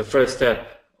 The first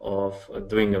step of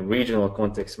doing a regional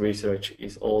context research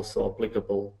is also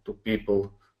applicable to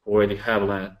people who already have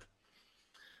land,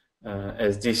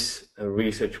 as this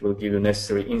research will give you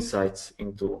necessary insights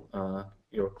into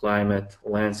your climate,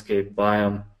 landscape,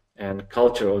 biome, and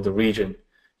culture of the region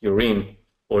you're in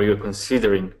or you're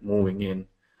considering moving in.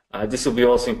 This will be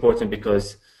also important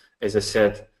because, as I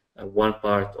said, one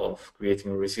part of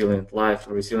creating a resilient life,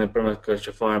 a resilient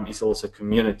permaculture farm, is also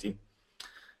community.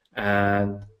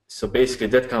 And so basically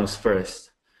that comes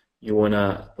first. You want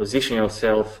to position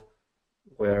yourself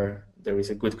where there is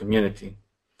a good community.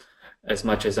 As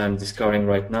much as I'm discovering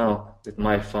right now that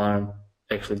my farm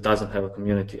actually doesn't have a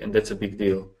community, and that's a big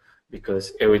deal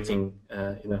because everything,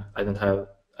 I don't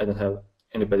have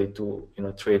anybody to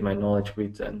trade my knowledge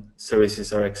with, and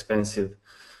services are expensive.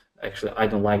 Actually, I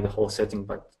don't like the whole setting,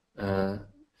 but I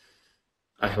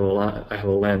have a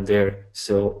land there,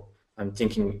 so I'm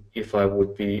thinking if I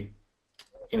would be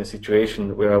in a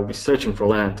situation where I would be searching for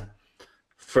land,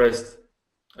 first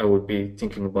I would be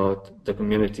thinking about the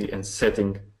community and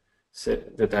setting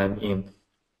that I'm in.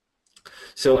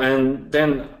 So, and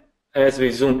then as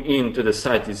we zoom into the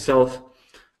site itself,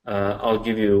 I'll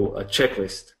give you a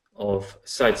checklist of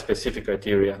site-specific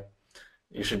criteria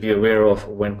you should be aware of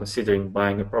when considering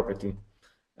buying a property.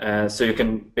 So you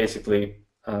can basically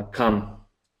come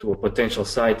to a potential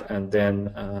site and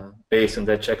then based on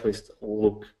that checklist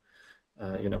look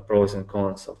pros and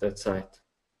cons of that site.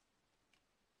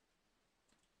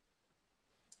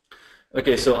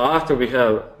 Okay, so after we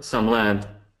have some land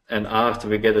and after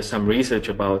we gather some research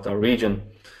about our region,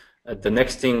 the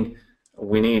next thing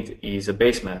we need is a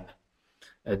base map.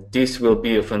 This will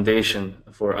be a foundation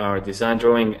for our design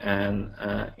drawing and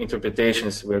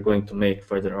interpretations we're going to make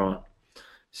further on.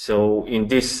 So in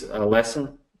this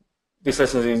lesson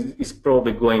is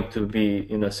probably going to be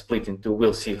split in two.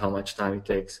 We'll see how much time it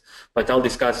takes. But I'll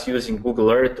discuss using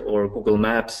Google Earth or Google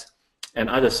Maps and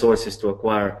other sources to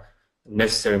acquire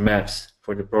necessary maps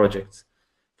for the project,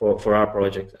 for our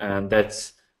project. And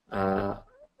that's,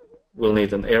 we'll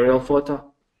need an aerial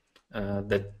photo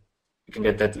that you can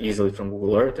get that easily from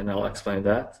Google Earth, and I'll explain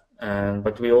that.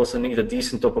 But we also need a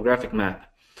decent topographic map.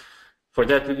 For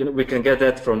that, we can get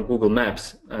that from Google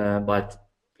Maps, but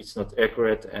it's not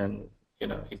accurate, and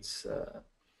it's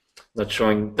not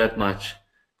showing that much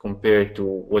compared to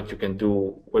what you can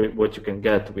do, what you can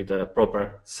get with a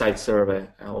proper site survey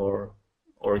or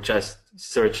just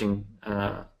searching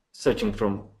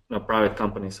from private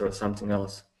companies or something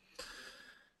else.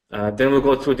 Then we'll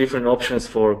go through different options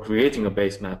for creating a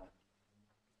base map,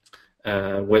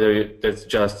 whether that's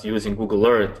just using Google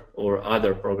Earth or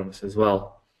other programs as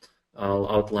well. I'll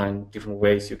outline different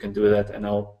ways you can do that, and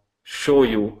I'll show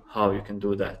you how you can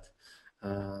do that.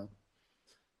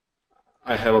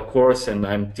 I have a course and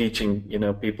I'm teaching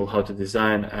people how to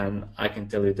design, and I can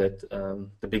tell you that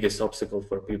the biggest obstacle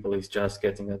for people is just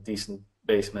getting a decent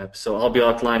base map. So I'll be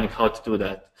outlining how to do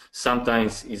that.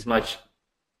 Sometimes it's much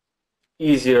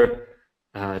easier,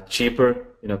 cheaper,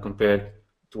 compared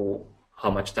to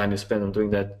how much time you spend on doing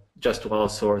that, just to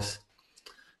outsource.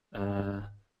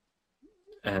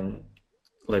 And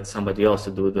let somebody else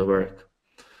to do the work.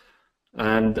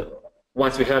 And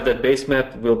once we have that base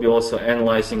map, we'll be also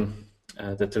analyzing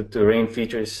the terrain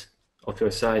features of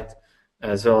your site,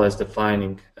 as well as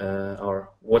defining our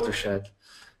watershed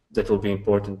that will be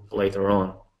important later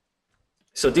on.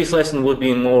 So this lesson will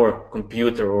be more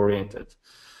computer oriented,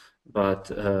 but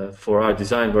for our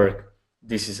design work,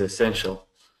 this is essential.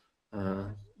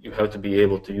 You have to be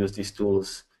able to use these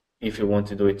tools if you want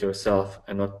to do it yourself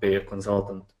and not pay a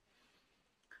consultant.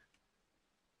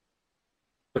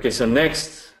 Okay, so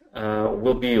next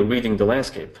we'll be reading the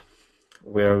landscape,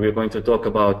 where we're going to talk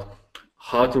about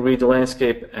how to read the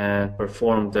landscape and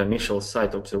perform the initial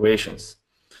site observations.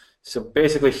 So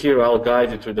basically here I'll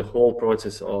guide you through the whole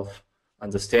process of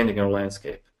understanding our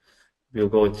landscape. We'll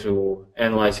go through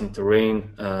analyzing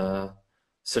terrain,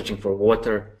 searching for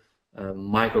water,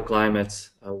 microclimates,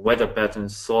 weather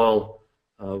patterns, soil,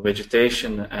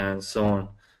 vegetation, and so on.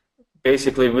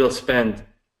 Basically, we'll spend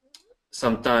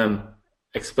some time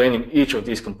explaining each of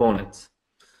these components.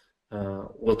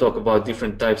 We'll talk about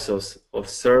different types of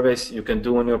surveys you can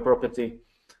do on your property,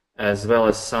 as well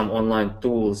as some online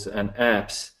tools and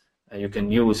apps you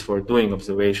can use for doing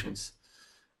observations.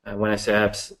 When I say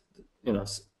apps, you know,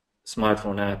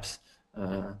 smartphone apps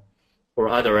or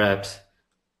other apps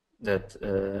that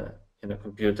in a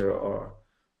computer or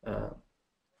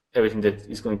everything that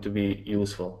is going to be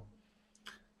useful.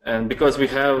 And because we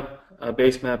have a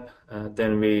base map,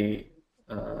 then we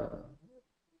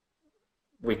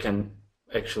can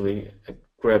actually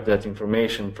grab that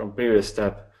information from previous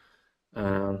step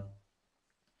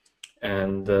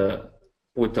and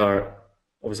put our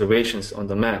observations on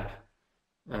the map.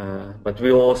 But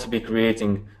we'll also be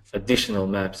creating additional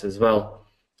maps as well,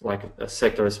 like a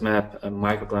sectors map, a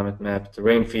microclimate map,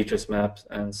 terrain features maps,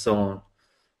 and so on.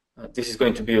 This is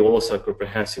going to be also a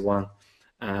comprehensive one.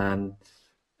 And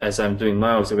as I'm doing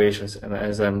my observations and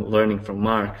as I'm learning from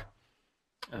Mark,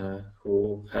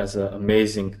 who has an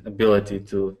amazing ability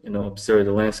to observe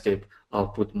the landscape, I'll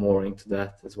put more into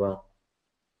that as well.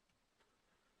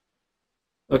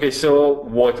 Okay, so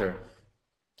water.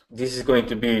 This is going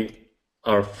to be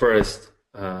our first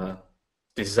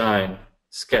design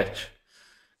sketch.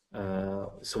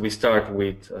 So we start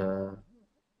with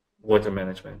water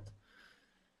management.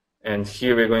 And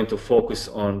here we're going to focus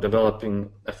on developing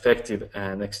effective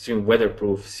and extreme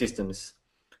weatherproof systems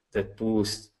that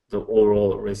boost the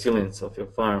overall resilience of your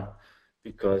farm.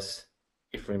 Because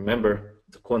if you remember,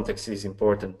 the context is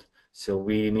important. So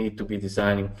we need to be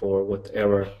designing for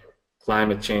whatever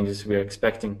climate changes we are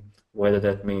expecting, whether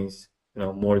that means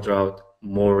more drought,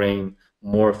 more rain,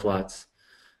 more floods.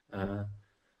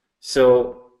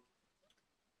 So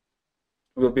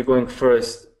we'll be going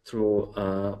first through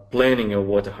planning your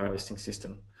water harvesting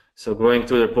system. So going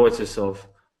through the process of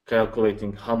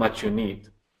calculating how much you need.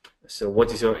 So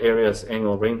what is your area's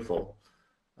annual rainfall?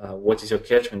 What is your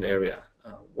catchment area?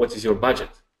 What is your budget?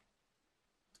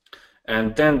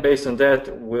 And then based on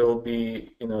that, we'll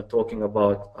be talking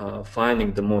about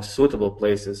finding the most suitable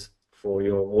places for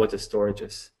your water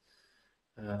storages.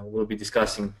 We'll be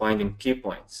discussing finding key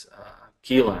points,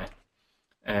 key line,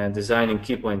 and designing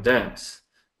key point dams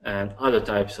and other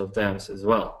types of dams as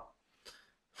well.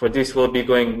 For this, we'll be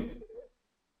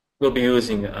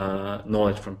using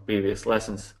knowledge from previous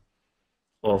lessons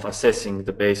of assessing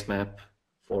the base map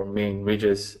for main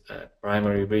ridges,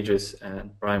 primary ridges,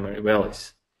 and primary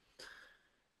valleys.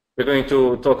 We're going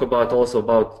to talk also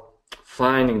about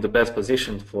finding the best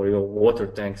position for your water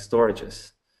tank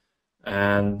storages.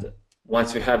 And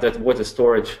once we have that water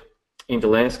storage in the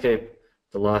landscape,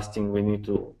 the last thing we need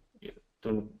to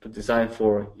design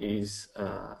for is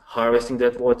harvesting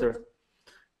that water,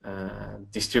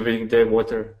 distributing that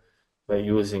water by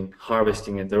using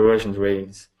harvesting and diversion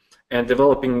drains, and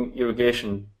developing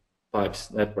irrigation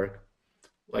pipes network,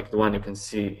 like the one you can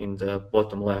see in the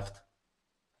bottom left.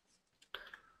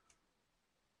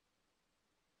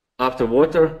 After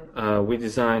water, we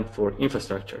design for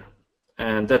infrastructure,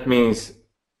 and that means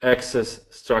access,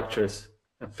 structures,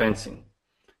 and fencing.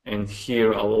 And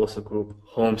here I'll also group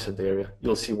homestead area.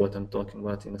 You'll see what I'm talking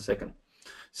about in a second.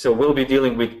 So we'll be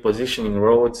dealing with positioning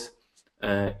roads,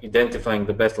 identifying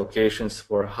the best locations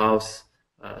for a house,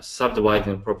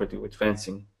 subdividing a property with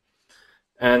fencing.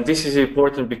 And this is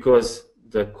important because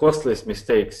the costliest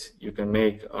mistakes you can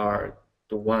make are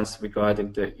the ones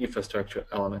regarding the infrastructure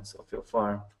elements of your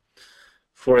farm.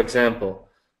 For example,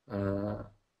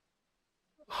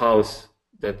 house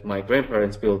that my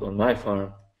grandparents built on my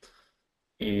farm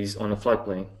is on a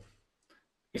floodplain.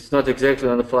 It's not exactly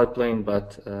on the floodplain,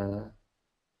 but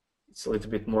it's a little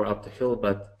bit more up the hill,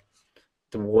 but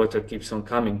the water keeps on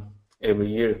coming every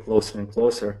year, closer and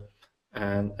closer,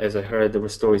 And as I heard, there were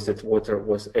stories that water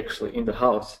was actually in the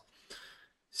house.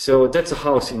 So that's a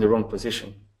house in the wrong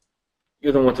position.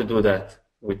 You don't want to do that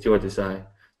with your design.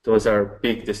 Those are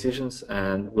big decisions,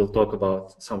 and we'll talk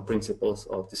about some principles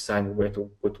of deciding where to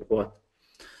put what.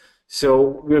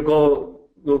 So we'll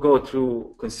go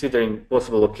through considering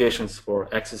possible locations for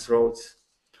access roads.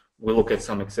 We'll look at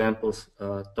some examples,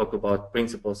 talk about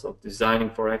principles of designing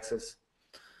for access.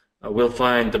 We'll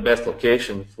find the best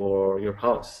location for your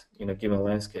house in a given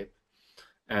landscape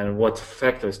and what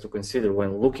factors to consider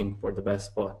when looking for the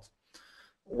best spot.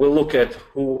 We'll look at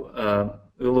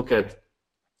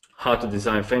how to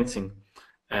design fencing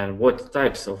and what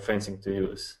types of fencing to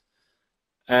use.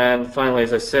 And finally,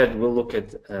 as I said, we'll look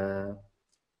at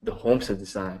the homestead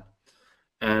design.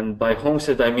 And by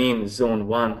homestead, I mean zone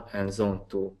 1 and zone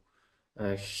 2.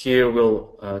 Here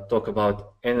we'll talk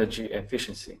about energy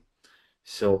efficiency.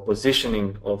 So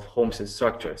positioning of homestead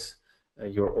structures,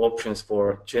 your options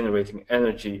for generating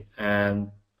energy,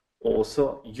 and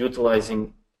also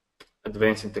utilizing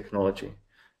advancing technology.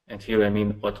 And here I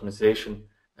mean automation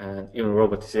and even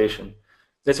robotization.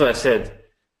 That's why I said,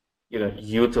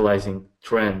 utilizing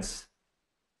trends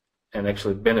and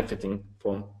actually benefiting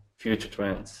from future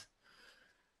trends.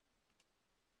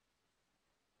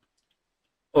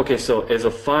 Okay, so as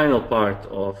a final part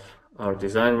of our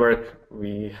design work,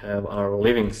 we have our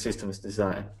living systems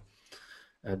design.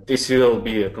 This will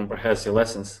be a comprehensive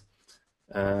lesson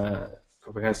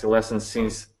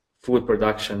since food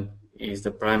production is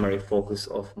the primary focus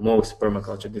of most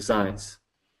permaculture designs.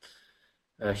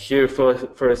 Here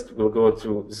first we'll go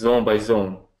through zone by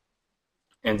zone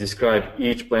and describe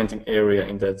each planting area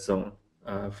in that zone.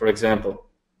 For example,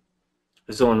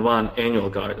 zone 1 annual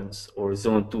gardens, or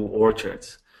zone 2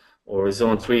 orchards, or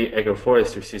zone 3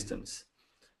 agroforestry systems,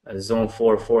 zone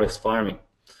 4 forest farming.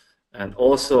 And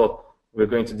also we're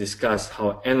going to discuss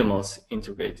how animals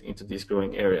integrate into these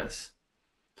growing areas.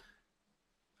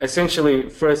 Essentially,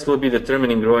 first we'll be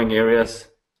determining growing areas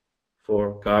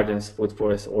for gardens, food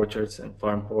forests, orchards, and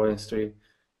farm forestry,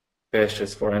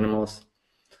 pastures for animals.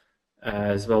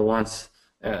 As well, once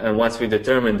we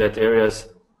determine that areas,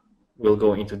 we'll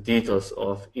go into details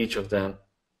of each of them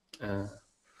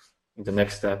in the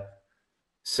next step.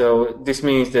 So this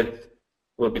means that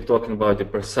we'll be talking about the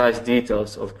precise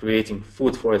details of creating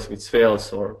food forests with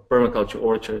swales or permaculture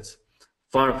orchards,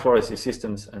 farm forestry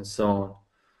systems, and so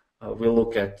on. We'll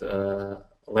look at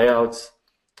layouts,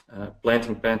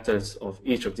 planting patterns of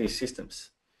each of these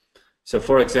systems. So,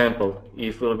 for example,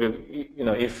 if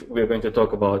we're going to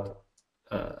talk about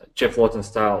Jeff Walton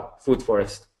style food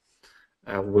forest,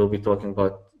 we'll be talking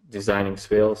about designing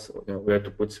swales, where to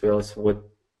put swales, what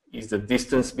is the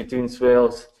distance between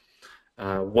swales,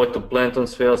 what to plant on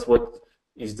swales, what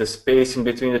is the space in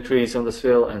between the trees on the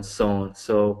swale, and so on.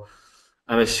 So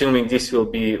I'm assuming this will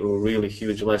be a really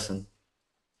huge lesson,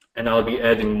 and I'll be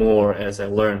adding more as I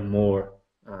learn more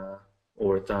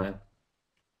over time.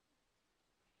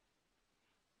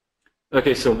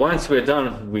 Okay, so once we're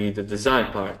done with the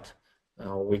design part,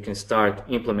 we can start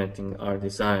implementing our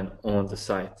design on the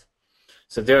site.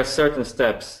 So there are certain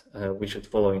steps we should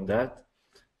follow in that,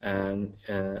 and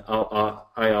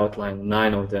I outlined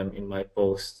 9 of them in my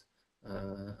post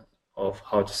of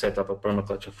how to set up a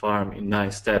permaculture farm in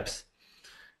 9 steps.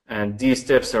 And these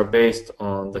steps are based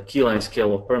on the keyline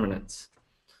scale of permanence.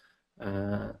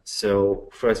 So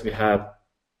first we have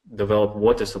developed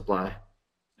water supply,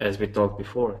 as we talked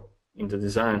before in the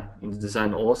design. In the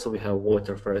design also we have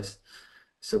water first.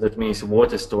 So that means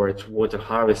water storage, water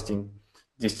harvesting,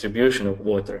 distribution of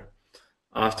water.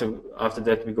 After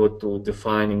that we go to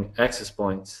defining access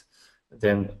points,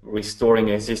 then restoring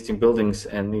existing buildings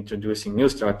and introducing new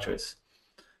structures.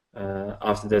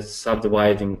 After that,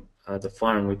 subdividing the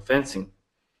farm with fencing,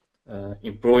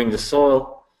 improving the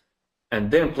soil, and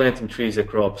then planting trees and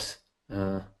crops.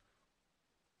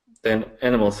 Then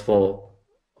animals follow.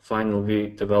 Finally, we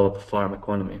develop a farm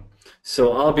economy.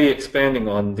 So I'll be expanding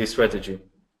on this strategy,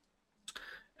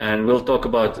 and we'll talk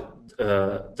about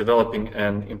developing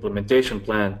an implementation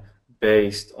plan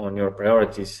based on your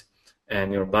priorities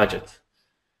and your budget.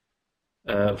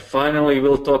 Finally,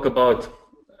 we'll talk about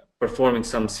performing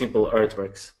some simple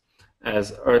earthworks,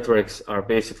 as earthworks are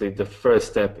basically the first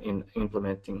step in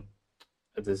implementing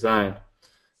a design.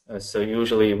 So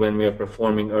usually when we are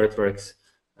performing earthworks,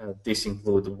 these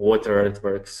include water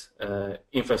earthworks,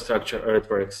 infrastructure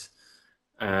earthworks,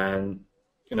 and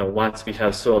once we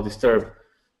have soil disturbed,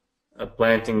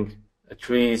 planting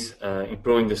trees,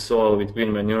 improving the soil with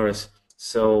green manures.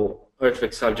 So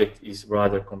earthwork subject is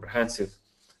rather comprehensive.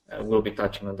 We'll be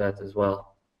touching on that as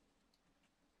well.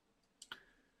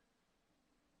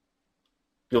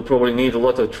 you'll probably need a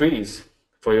lot of trees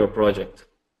for your project,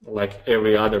 like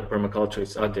every other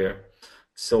permaculturist out there.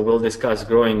 So we'll discuss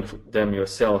growing them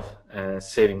yourself and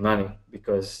saving money,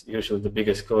 because usually the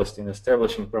biggest cost in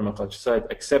establishing permaculture site,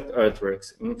 except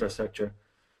earthworks, infrastructure,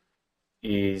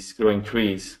 is growing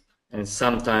trees. And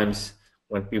sometimes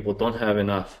when people don't have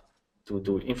enough to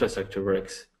do infrastructure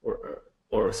works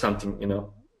or something,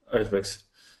 earthworks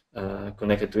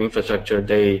connected to infrastructure,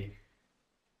 their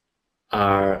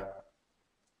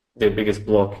biggest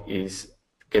block is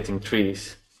getting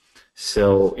trees.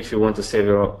 So if you want to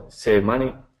save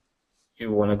money,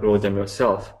 you want to grow them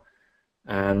yourself.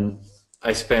 And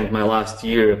I spent my last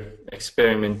year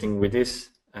experimenting with this,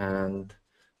 and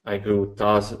I grew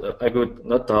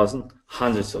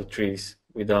hundreds of trees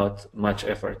without much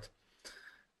effort.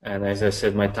 And as I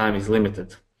said, my time is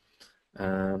limited.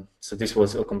 So this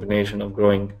was a combination of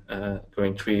growing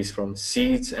trees from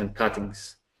seeds and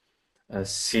cuttings.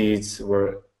 Seeds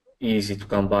were easy to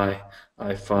come by.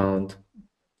 I found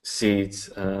seeds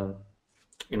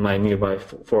in my nearby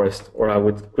forest, or I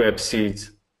would grab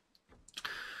seeds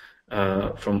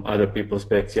from other people's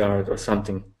backyard or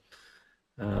something,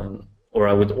 or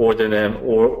I would order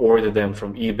them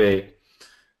from eBay.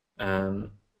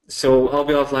 So I'll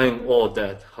be outlining all of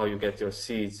that: how you get your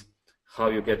seeds, how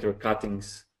you get your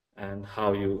cuttings, and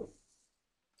how you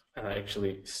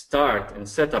actually start and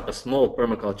set up a small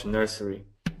permaculture nursery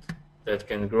that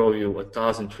can grow you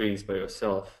 1,000 trees by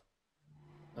yourself.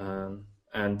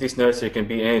 And this nursery can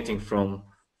be anything from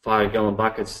 5-gallon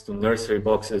buckets to nursery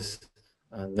boxes,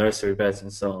 nursery beds,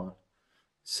 and so on.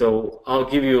 So I'll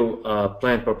give you a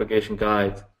plant propagation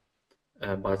guide,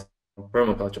 but from a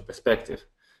permaculture perspective.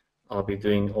 I'll be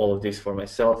doing all of this for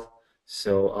myself,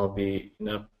 so I'll be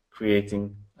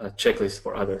creating a checklist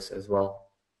for others as well.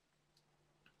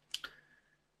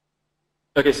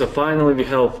 Okay, so finally we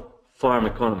have farm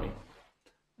economy.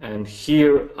 And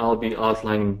here I'll be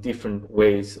outlining different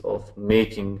ways of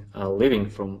making a living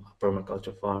from a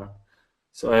permaculture farm.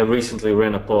 So I recently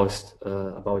ran a post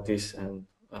about this, and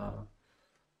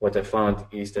what I found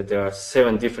is that there are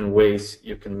 7 different ways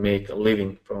you can make a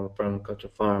living from a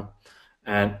permaculture farm.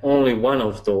 And only one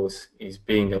of those is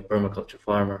being a permaculture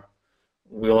farmer.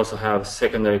 We also have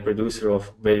secondary producer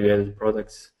of value-added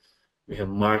products. We have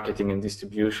marketing and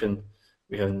distribution.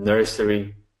 We have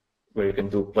nursery, where you can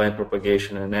do plant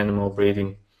propagation and animal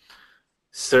breeding.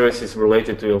 Services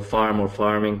related to your farm or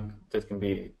farming, that can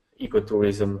be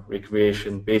ecotourism,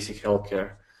 recreation, basic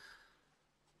healthcare.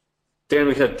 Then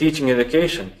we have teaching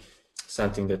education,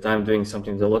 something that I'm doing,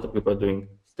 something that a lot of people are doing.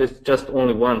 That's just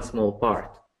only one small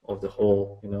part of the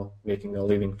whole, making a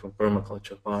living from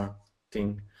permaculture farm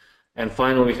thing. And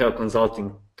finally, we have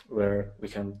consulting, where we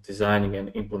can designing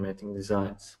and implementing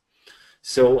designs.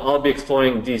 So I'll be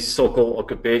exploring these so-called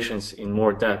occupations in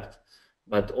more depth,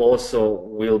 but also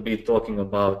we'll be talking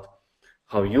about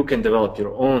how you can develop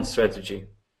your own strategy,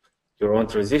 your own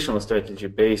transitional strategy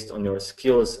based on your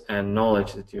skills and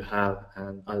knowledge that you have,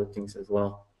 and other things as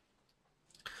well.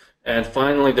 And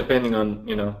finally, depending on,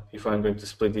 if I'm going to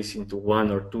split this into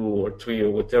 1 or 2 or 3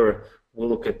 or whatever, we'll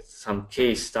look at some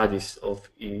case studies of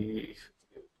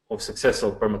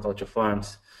successful permaculture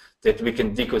farms that we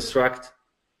can deconstruct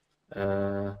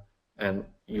and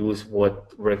use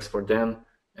what works for them,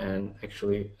 and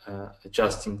actually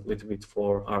adjusting a little bit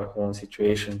for our own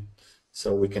situation,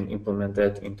 so we can implement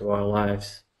that into our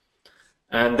lives.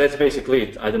 And that's basically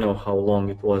it. I don't know how long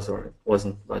it was or it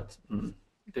wasn't, but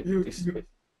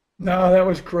no, that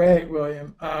was great,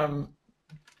 William.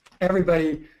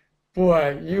 Everybody,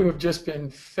 boy, you have just been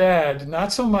fed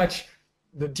not so much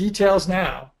the details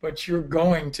now, but you're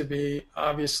going to be,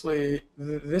 obviously,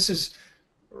 this is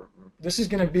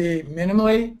going to be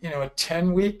minimally, a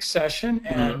 10-week session,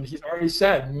 and he's already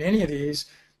said many of these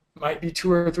might be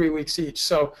 2 or 3 weeks each.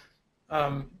 So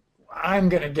I'm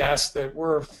going to guess that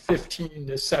we're 15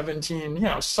 to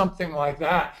 17, something like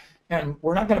that. And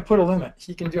we're not going to put a limit.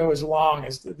 He can go as long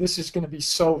as this is going to be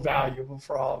so valuable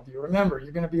for all of you. Remember,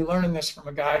 you're going to be learning this from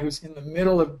a guy who's in the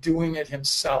middle of doing it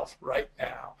himself right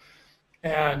now.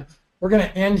 And we're going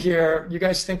to end here. You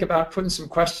guys think about putting some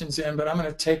questions in, but I'm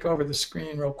going to take over the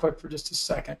screen real quick for just a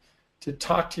second to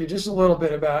talk to you just a little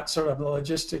bit about sort of the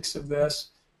logistics of this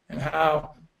and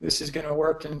how this is going to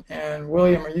work. And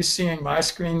William, are you seeing my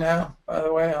screen now? By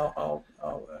the way,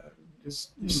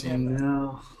 you seeing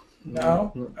that?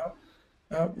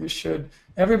 No, you should.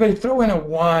 Everybody throw in a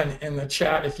 1 in the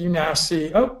chat if you now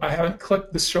see, oh, I haven't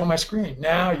clicked the show my screen.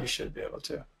 Now you should be able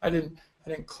to. I didn't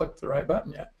click the right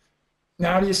button yet.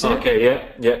 Now do you see it? Okay,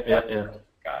 yeah.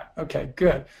 Got it. Okay,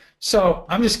 good. So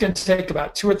I'm just going to take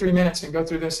about 2 or 3 minutes and go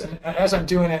through this. And as I'm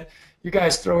doing it, you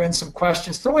guys throw in some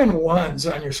questions. Throw in ones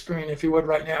on your screen if you would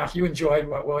right now, if you enjoyed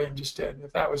what William just did, and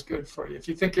if that was good for you. If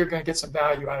you think you're going to get some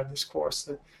value out of this course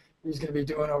that he's going to be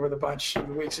doing over the bunch of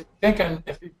the weeks.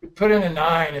 If you put in a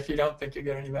 9 if you don't think you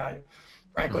get any value.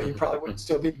 Frankly, you probably wouldn't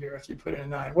still be here if you put in a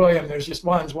 9. William, there's just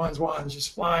ones,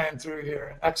 just flying through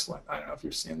here. Excellent. I don't know if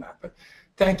you're seeing that, but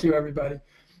thank you, everybody.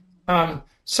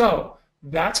 So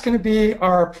that's going to be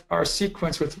our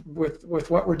sequence with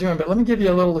what we're doing. But let me give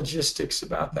you a little logistics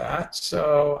about that.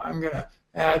 So I'm going to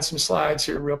add some slides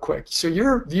here real quick. So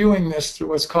you're viewing this through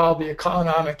what's called the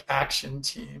Economic Action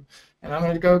Team. And I'm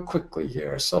going to go quickly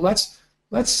here. So let's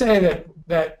say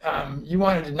that you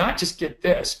wanted to not just get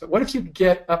this, but what if you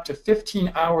get up to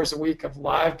 15 hours a week of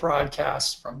live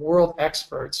broadcasts from world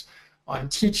experts on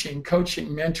teaching, coaching,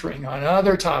 mentoring on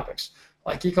other topics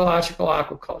like ecological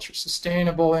aquaculture,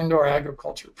 sustainable indoor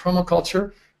agriculture,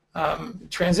 permaculture,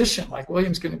 transition like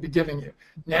William's going to be giving you,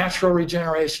 natural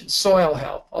regeneration, soil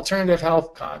health, alternative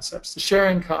health concepts, the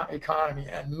sharing economy,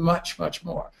 and much, much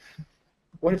more.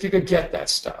 What if you could get that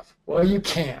stuff? Well, you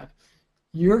can.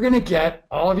 You're going to get,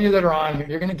 all of you that are on here,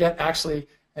 you're going to get actually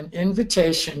an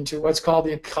invitation to what's called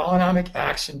the Economic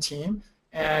Action Team,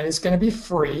 and it's going to be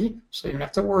free, so you don't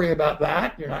have to worry about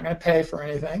that. You're not going to pay for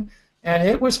anything. And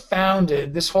it was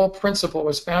founded, this whole principle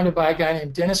was founded by a guy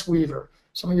named Dennis Weaver.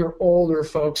 Some of your older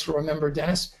folks will remember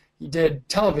Dennis. He did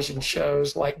television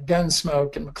shows like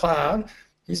Gunsmoke and McCloud.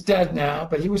 He's dead now,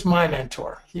 but he was my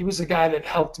mentor. He was the guy that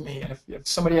helped me. And if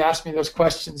somebody asked me those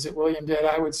questions that William did,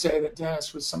 I would say that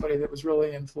Dennis was somebody that was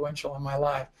really influential in my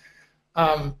life.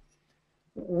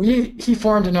 He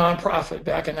formed a nonprofit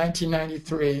back in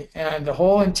 1993, and the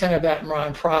whole intent of that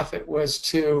nonprofit was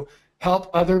to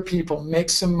help other people make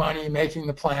some money making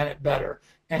the planet better.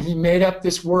 And he made up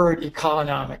this word,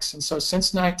 economics. And so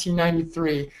since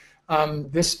 1993,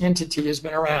 this entity has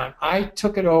been around. I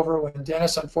took it over when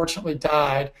Dennis unfortunately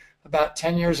died about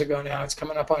 10 years ago now. It's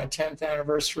coming up on a 10th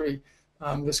anniversary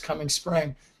this coming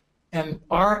spring. And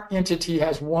our entity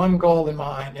has one goal in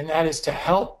mind, and that is to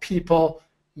help people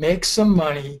make some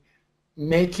money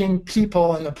making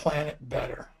people and the planet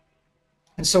better.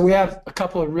 And so we have a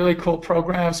couple of really cool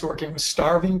programs working with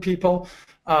starving people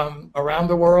around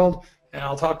the world, and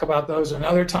I'll talk about those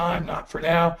another time, not for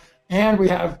now. And we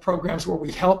have programs where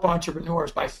we help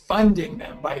entrepreneurs by funding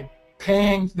them, by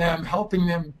paying them, helping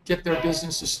them get their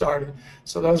businesses started.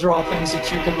 So those are all things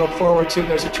that you can look forward to.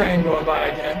 There's a train going by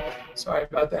again. Sorry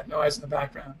about that noise in the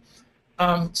background.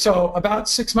 So about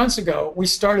 6 months ago, we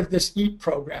started this EAT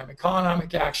program,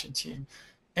 Economic Action Team.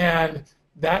 And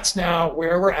that's now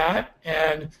where we're at.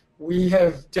 And we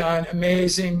have done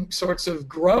amazing sorts of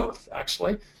growth,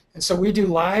 actually. And so we do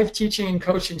live teaching and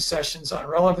coaching sessions on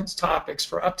relevant topics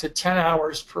for up to 10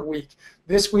 hours per week.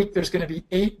 This week, there's going to be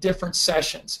 8 different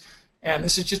sessions. And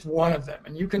this is just one of them.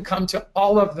 And you can come to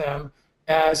all of them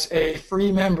as a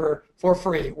free member for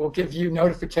free. We'll give you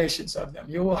notifications of them.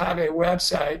 You will have a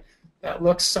website that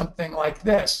looks something like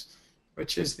this,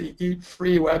 which is the Eat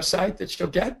Free website that you'll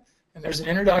get. And there's an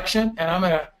introduction. And I'm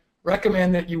going to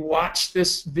recommend that you watch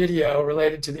this video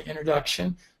related to the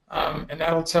introduction. And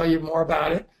that'll tell you more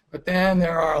about it. But then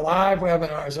there are live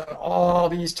webinars on all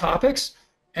these topics.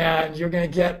 And you're going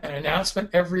to get an announcement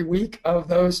every week of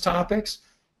those topics.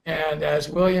 And as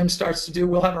William starts to do,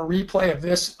 we'll have a replay of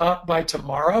this up by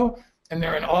tomorrow. And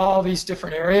they're in all these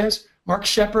different areas. Mark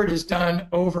Shepard has done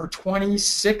over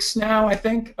 26 now, I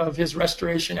think, of his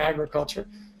restoration agriculture.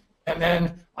 And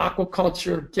then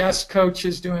aquaculture guest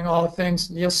coaches doing all the things.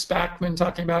 Neil Spackman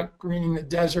talking about greening the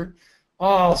desert,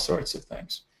 all sorts of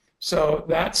things. So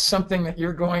that's something that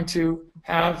you're going to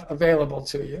have available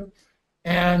to you.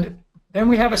 And then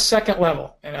we have a second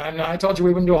level. And I told you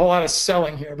we wouldn't do a whole lot of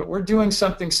selling here, but we're doing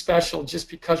something special just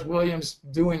because William's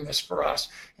doing this for us.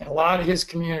 And a lot of his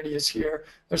community is here.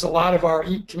 There's a lot of our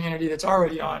EAT community that's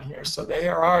already on here, so they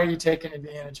are already taking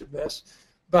advantage of this.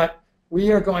 But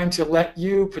we are going to let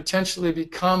you potentially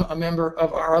become a member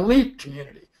of our elite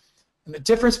community. And the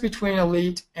difference between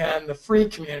elite and the free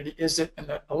community is that in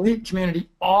the elite community,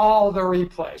 all the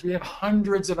replays, we have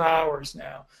hundreds of hours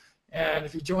now. And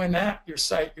if you join that, your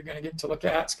site you're going to get to look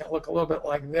at, it's going to look a little bit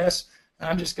like this. And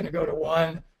I'm just going to go to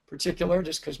one particular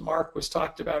just because Mark was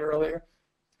talked about earlier,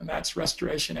 and that's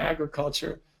restoration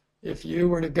agriculture. If you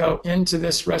were to go into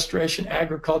this restoration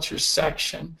agriculture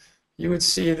section, you would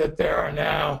see that there are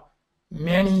now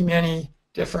many, many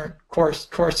different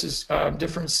courses,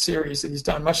 different series that he's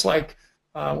done, much like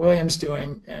William's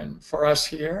doing. And for us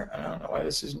here, I don't know why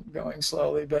this isn't going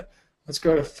slowly, but let's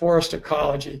go to forest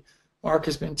ecology. Mark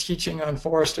has been teaching on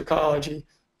forest ecology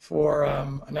for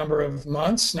a number of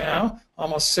months now,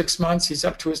 almost 6 months. He's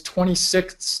up to his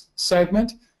 26th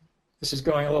segment. This is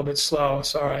going a little bit slow.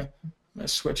 Sorry. I'm going to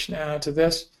switch now to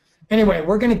this. Anyway,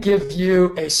 we're going to give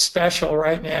you a special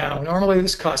right now. Normally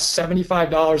this costs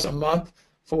 $75 a month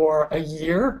for a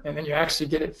year, and then you actually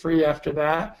get it free after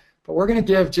that. But we're going to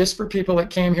give, just for people that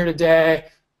came here today,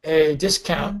 a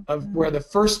discount of where the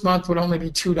first month would only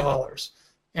be $2.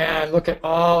 And look at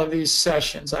all of these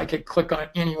sessions. I could click on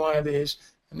any one of these,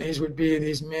 and these would be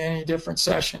these many different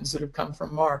sessions that have come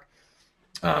from Mark.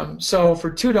 So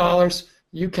for $2,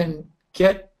 you can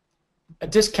get a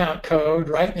discount code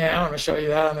right now. I'm going to show you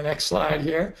that on the next slide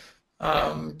here.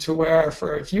 To where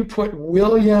if you put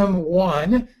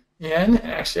William1 in,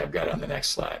 actually I've got it on the next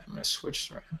slide. I'm going to switch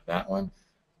to that one.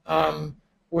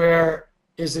 Where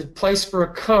is a place for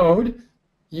a code?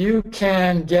 You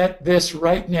can get this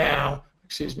right now.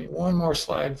 Excuse me, one more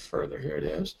slide further. Here it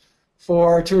is.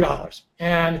 For $2.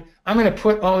 And I'm going to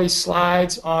put all these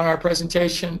slides on our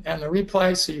presentation and the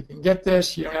replay so you can get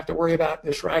this. You don't have to worry about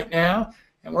this right now.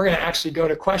 And we're going to actually go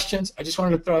to questions. I just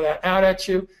wanted to throw that out at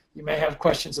you. You may have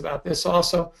questions about this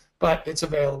also, but it's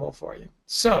available for you.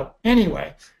 So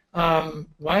anyway,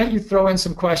 why don't you throw in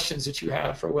some questions that you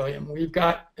have for William? We've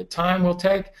got a time we'll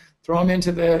take. Throw them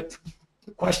into the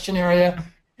question area,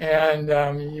 and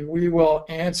we will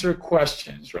answer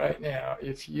questions right now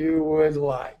if you would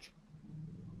like.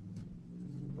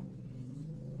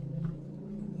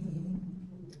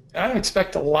 I don't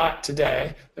expect a lot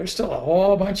today. There's still a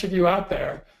whole bunch of you out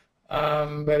there.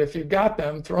 But if you've got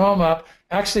them, throw them up.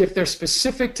 Actually, if they're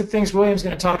specific to things William's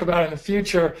going to talk about in the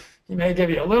future, he may give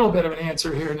you a little bit of an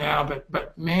answer here now,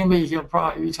 but mainly he'll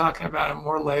probably be talking about it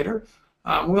more later.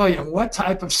 William, what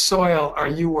type of soil are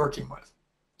you working with?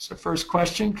 So first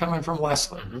question coming from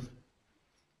Leslie. Mm-hmm.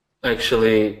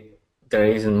 Actually, there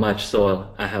isn't much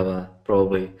soil. I have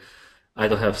I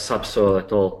don't have subsoil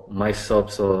at all. My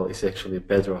subsoil is actually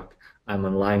bedrock. I'm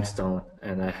on limestone,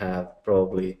 and I have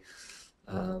probably,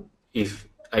 if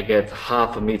I get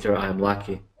half a meter, I'm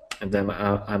lucky, and then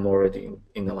I'm already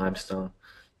in the limestone.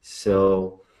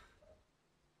 So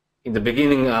in the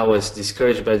beginning, I was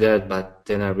discouraged by that, but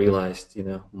then I realized,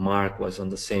 Mark was on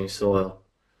the same soil,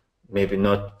 maybe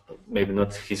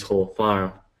not his whole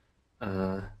farm.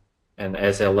 And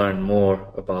as I learned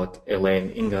more about Elaine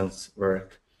Ingan's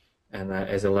work, and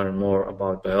as I learn more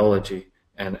about biology,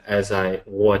 and as I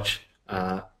watch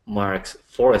Mark's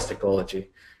forest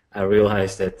ecology, I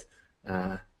realized that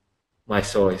my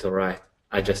soil is all right.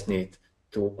 I just need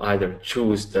to either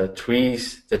choose the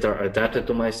trees that are adapted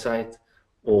to my site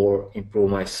or improve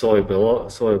my soil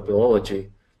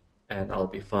biology, and I'll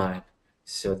be fine.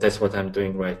 So that's what I'm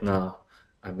doing right now.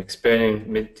 I'm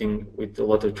experimenting with a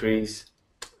lot of trees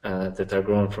that are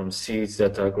grown from seeds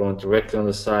that are grown directly on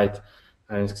the site.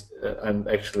 I'm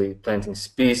actually planting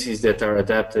species that are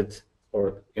adapted,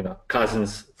 or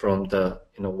cousins from the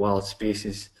wild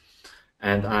species,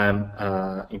 and I'm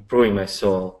improving my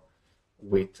soil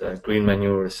with green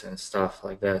manures and stuff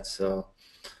like that. So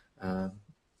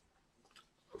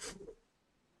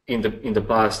in the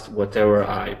past, whatever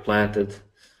I planted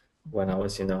when I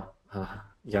was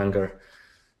younger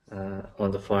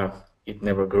on the farm, it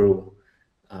never grew,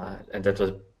 and that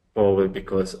was probably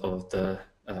because of the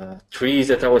trees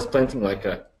that I was planting, like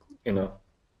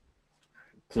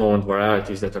cloned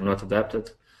varieties that are not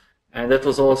adapted, and that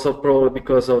was also probably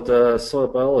because of the soil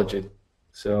biology.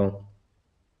 So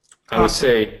I would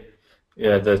say,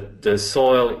 yeah, the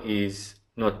soil is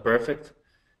not perfect,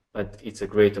 but it's a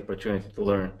great opportunity to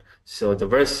learn. So if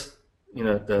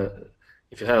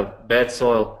you have bad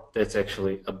soil, that's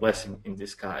actually a blessing in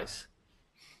disguise.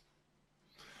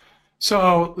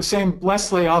 So the same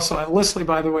Leslie also, and Leslie,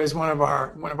 by the way, is one of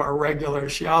our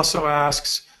regulars. She also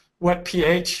asks what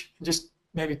pH. Just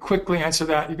maybe quickly answer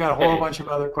that. You've got a whole bunch of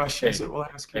other questions that we'll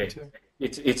ask you too.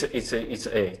 It's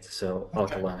 8, so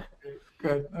alkaline.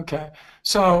 Good. Okay.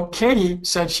 So Katie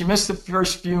said she missed the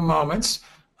first few moments,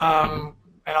 and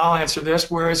I'll answer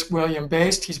this. Where is William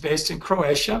based? He's based in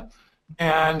Croatia,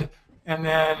 and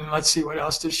then let's see, what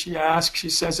else does she ask? She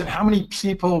says, and how many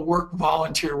people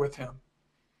volunteer with him?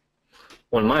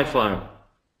 On my farm?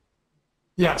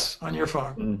 Yes, on your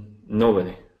farm.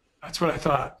 Nobody. That's what I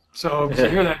thought. So you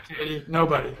hear that, Katie?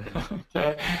 Nobody.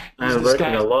 Okay. I'm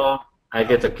working alone. I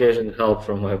get occasional help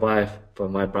from my wife,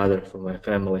 from my brother, from my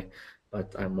family,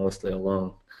 but I'm mostly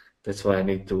alone. That's why I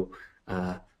need to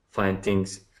find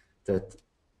things that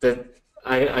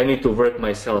I need to work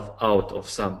myself out of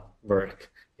some work,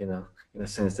 in a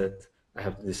sense that I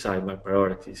have to decide my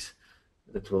priorities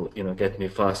that will, get me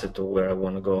faster to where I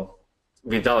want to go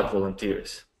without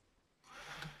volunteers.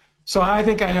 So I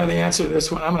think I know the answer to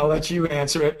this one. I'm going to let you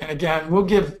answer it. And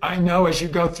again, I know as you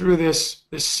go through this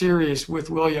series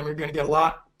with William, you're going to get a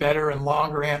lot better and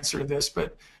longer answer to this, but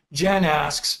Jen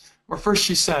asks, or first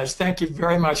she says, thank you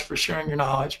very much for sharing your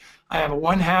knowledge. I have a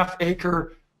 1/2 acre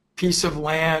piece of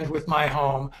land with my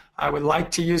home. I would like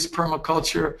to use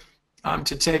permaculture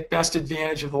to take best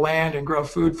advantage of the land and grow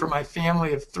food for my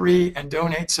family of 3 and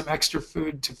donate some extra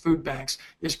food to food banks.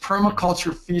 Is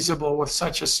permaculture feasible with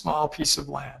such a small piece of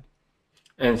land?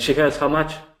 And she has how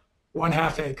much?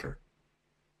 1/2 acre.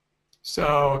 So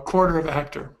 1/4 of a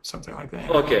hectare, something like that.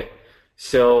 Okay,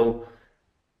 so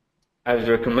I would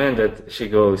recommend that she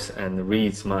goes and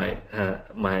reads my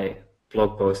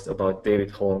blog post about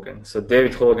David Hogan. So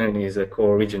David Hogan is a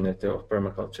co-originator of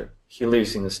permaculture. He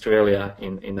lives in Australia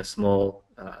in a small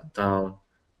town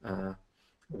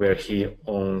where he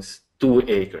owns 2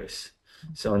 acres.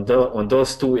 So on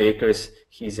those 2 acres,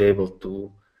 he's able to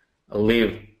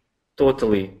live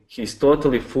he's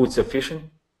totally food sufficient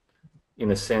in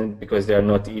a sense, because they are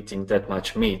not eating that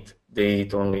much meat. They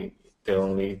only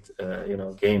eat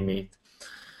game meat.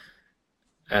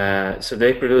 So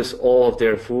they produce all of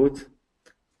their food,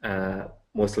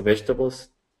 mostly vegetables.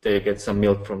 They get some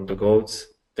milk from the goats.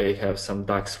 They have some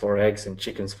ducks for eggs and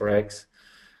chickens for eggs.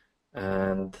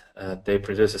 And they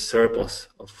produce a surplus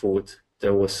of food.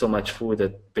 There was so much food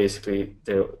that basically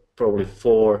there probably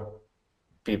 4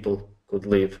 people could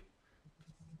live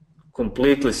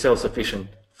completely self-sufficient,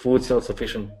 food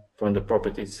self-sufficient from the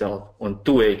property itself on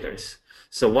 2 acres.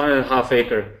 So 1.5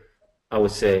 acre, I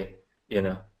would say,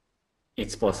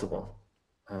 it's possible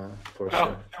for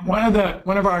sure.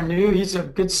 One of our new, he's a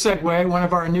good segue. One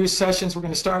of our new sessions we're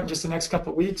going to start in just the next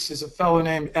couple of weeks is a fellow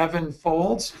named Evan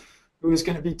Folds, who is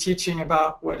going to be teaching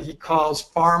about what he calls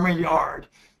farm a yard.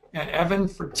 And Evan,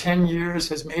 for 10 years,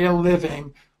 has made a living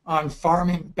on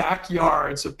farming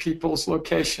backyards of people's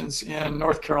locations in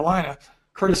North Carolina.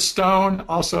 Curtis Stone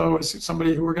also is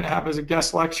somebody who we're going to have as a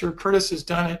guest lecturer. Curtis has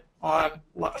done it on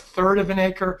 1/3 of an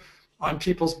acre on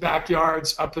people's backyards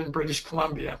up in British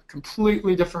Columbia,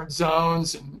 completely different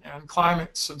zones and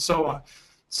climates and so on.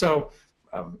 So,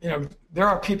 there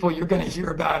are people you're going to hear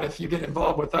about if you get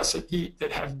involved with us at EAT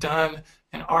that have done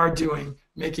and are doing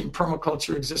making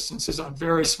permaculture existences on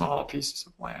very small pieces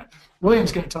of land.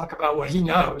 William's going to talk about what he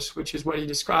knows, which is what he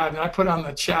described. And I put on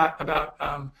the chat about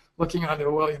looking onto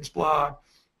William's blog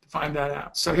to find that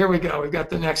out. So here we go. We've got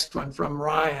the next one from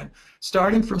Ryan.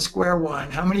 Starting from square one,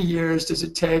 how many years does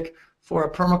it take for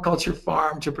a permaculture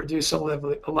farm to produce a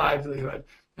livelihood?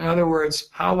 In other words,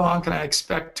 how long can I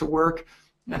expect to work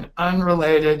an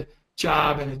unrelated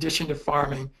job in addition to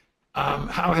farming?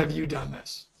 How have you done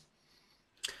this?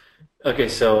 Okay,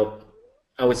 so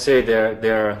I would say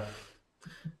there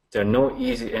are no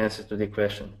easy answers to the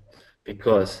question,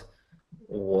 because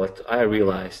what I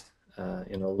realized,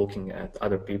 looking at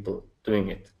other people doing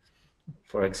it,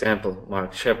 for example,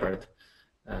 Mark Shepard,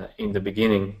 in the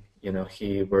beginning,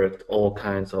 he worked all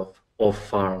kinds of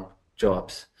off-farm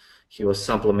jobs. He was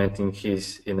supplementing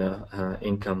his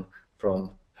income from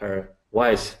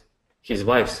his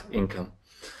wife's income.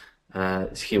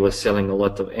 He was selling a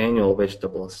lot of annual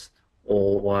vegetables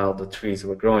all while the trees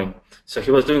were growing. So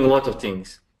he was doing a lot of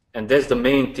things, and that's the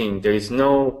main thing. There is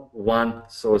no one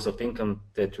source of income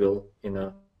that will,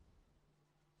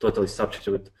 totally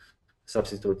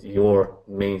substitute your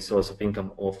main source of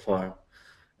income or farm.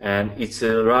 And it's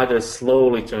a rather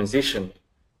slowly transition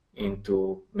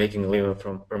into making a living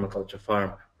from permaculture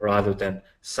farm, rather than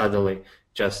suddenly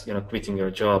just quitting your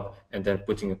job and then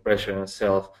putting a pressure on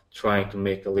yourself trying to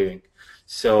make a living.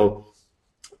 So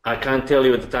I can't tell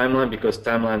you the timeline, because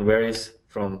timeline varies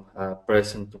from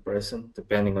person to person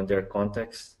depending on their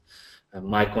context.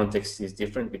 My context is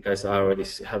different because I already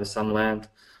have some land.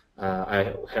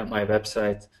 I have my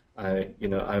website.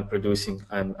 I'm producing.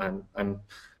 I'm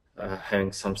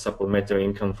having some supplementary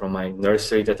income from my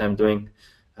nursery that I'm doing,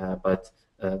 but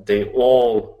they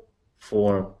all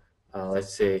form,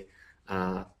 let's say,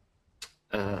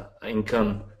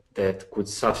 income that could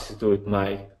substitute my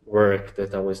work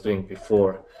that I was doing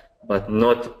before, but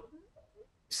not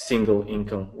single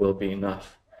income will be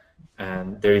enough.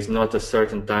 And there is not a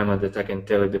certain timeline that I can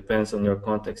tell. It depends on your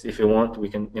context. If you want, you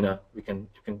can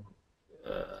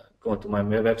go to my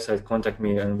website, contact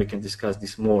me, and we can discuss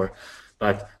this more.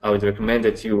 But I would recommend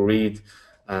that you read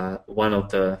one of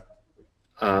the.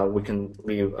 We can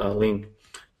leave a link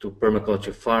to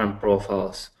permaculture farm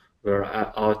profiles, where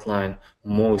I outline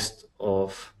most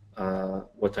of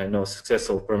what I know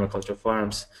successful permaculture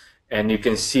farms, and you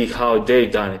can see how they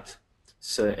done it.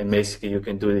 So, and basically you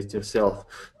can do it yourself.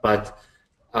 But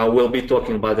I will be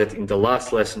talking about that in the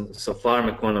last lesson. So farm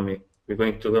economy, we're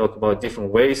going to talk about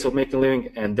different ways of making a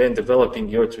living, and then developing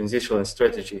your transitional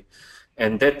strategy.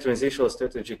 And that transitional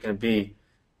strategy can be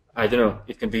I don't know,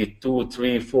 it can be 2,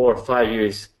 3, 4, 5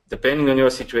 years, depending on your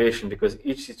situation, because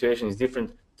each situation is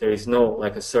different. There is no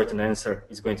like a certain answer.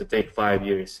 It's going to take 5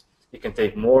 years. It can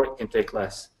take more, it can take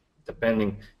less,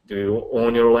 depending. Do you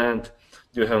own your land?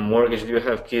 Do you have a mortgage? Do you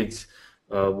have kids?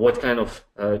 What kind of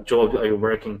job are you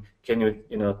working? Can you,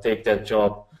 take that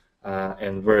job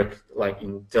and work like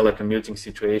in telecommuting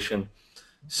situation?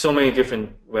 So many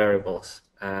different variables,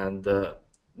 and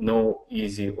no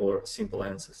easy or simple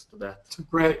answers to that. It's a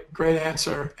great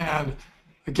answer. And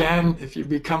again, if you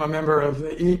become a member of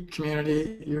the EAT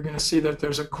community, you're going to see that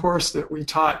there's a course that we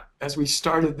taught as we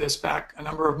started this back a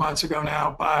number of months ago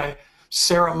now by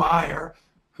Sarah Meyer,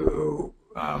 who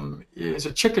is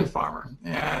a chicken farmer,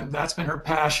 and that's been her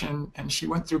passion. And she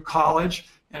went through college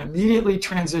and immediately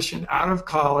transitioned out of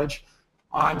college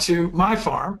onto my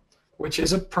farm, which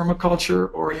is a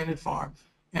permaculture-oriented farm.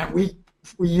 And we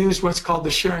used what's called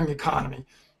the sharing economy.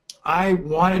 I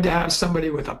wanted to have somebody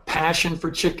with a passion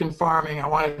for chicken farming. I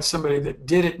wanted somebody that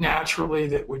did it naturally,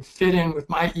 that would fit in with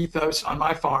my ethos on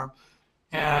my farm.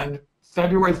 And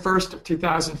February 1st of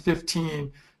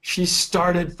 2015, she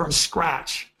started from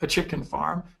scratch a chicken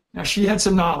farm. Now, she had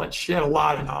some knowledge. She had a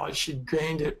lot of knowledge. She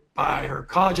gained it by her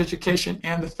college education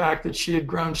and the fact that she had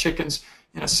grown chickens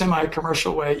in a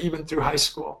semi-commercial way, even through high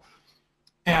school.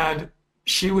 And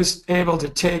she was able to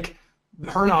take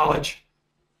her knowledge,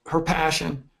 her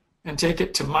passion, and take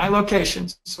it to my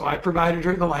locations. So I provided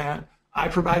her the land. I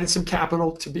provided some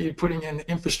capital to be putting in the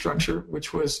infrastructure,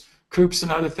 which was coops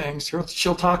and other things.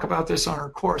 She'll talk about this on her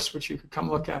course, which you could come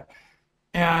look at.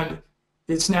 And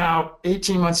it's now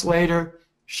 18 months later.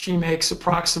 She makes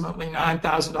approximately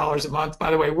 $9,000 a month.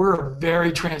 By the way, we're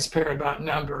very transparent about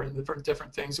number and the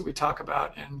different things that we talk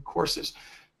about in courses.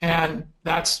 And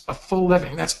that's a full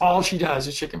living. That's all she does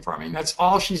is chicken farming. That's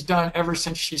all she's done ever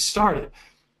since she started.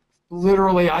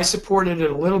 Literally, I supported it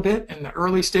a little bit in the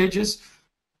early stages.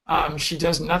 She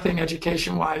does nothing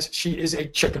education-wise. She is a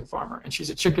chicken farmer, and she's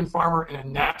a chicken farmer in a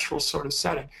natural sort of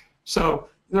setting. So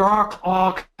there are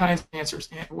all kinds of answers.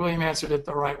 William answered it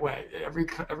the right way.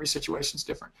 Every situation is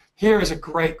different. Here is a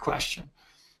great question.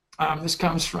 This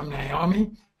comes from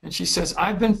Naomi, and she says,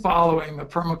 I've been following the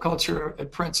Permaculture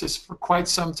Apprentice for quite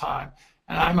some time,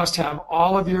 and I must have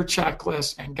all of your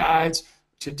checklists and guides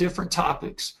to different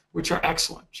topics, which are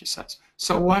excellent, she says.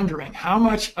 So wondering how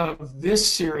much of this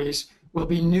series will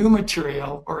be new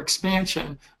material or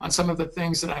expansion on some of the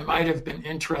things that I might have been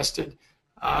interested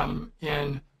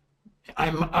in.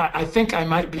 I think I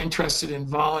might be interested in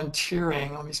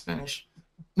volunteering. Let me finish.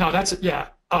 No, that's it. Yeah.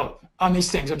 Oh, on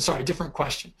these things. I'm sorry. Different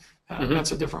question.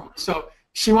 That's a different one. So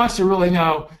she wants to really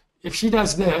know if she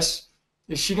does this,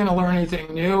 is she going to learn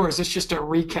anything new, or is this just a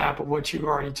recap of what you've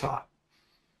already taught?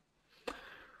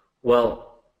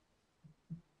 Well,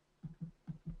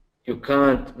 you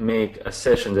can't make a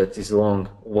session that is long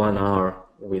 1 hour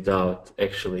without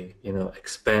actually,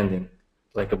 expanding.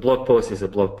 Like a blog post is a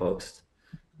blog post.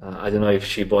 I don't know if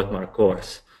she bought my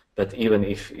course, but even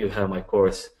if you have my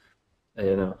course,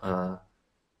 1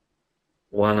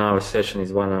 hour session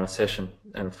is 1 hour session.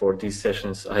 And for these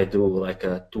sessions, I do like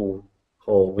 2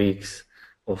 whole weeks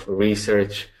of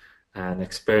research and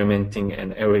experimenting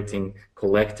and everything,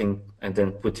 collecting and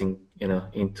then putting,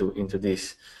 into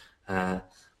this.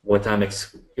 What I'm,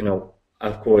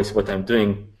 of course, what I'm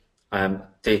doing, I'm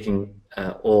taking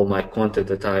all my content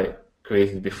that I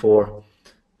created before,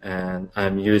 and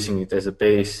I'm using it as a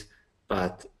base.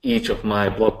 But each of my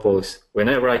blog posts, when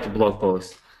I write a blog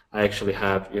post, I actually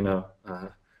have,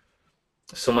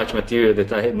 so much material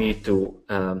that I need to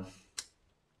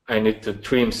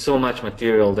trim so much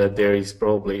material that there is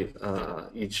probably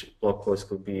each blog post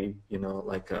could be,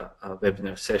 like a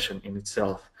webinar session in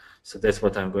itself. So that's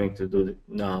what I'm going to do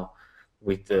now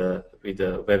with the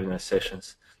webinar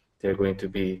sessions. They're going to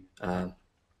be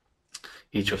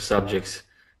each of subjects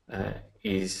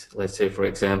is, let's say, for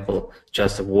example,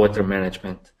 just a water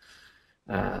management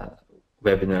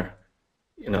webinar.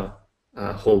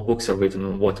 Whole books are written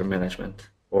on water management.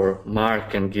 Or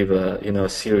Mark can give a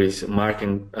series. Mark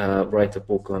can write a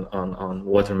book on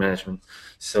water management.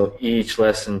 So each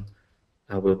lesson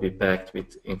will be packed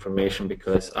with information,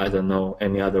 because I don't know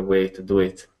any other way to do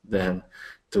it than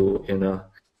to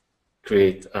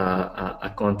create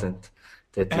a content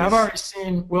that and I've already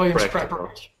seen William's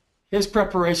preparation. His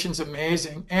preparation's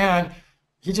amazing, and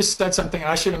he just said something,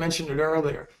 I should have mentioned it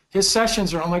earlier. His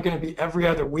sessions are only going to be every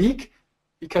other week,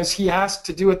 because he has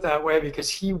to do it that way, because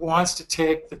he wants to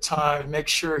take the time and make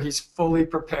sure he's fully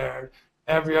prepared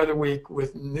every other week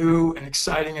with new and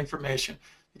exciting information.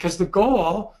 Because the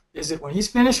goal is that when he's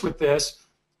finished with this,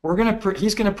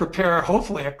 he's going to prepare,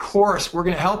 hopefully, a course. We're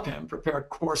going to help him prepare a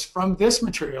course from this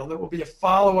material that will be a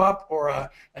follow-up or a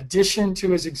addition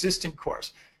to his existing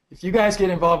course. If you guys get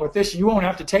involved with this, you won't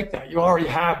have to take that. You already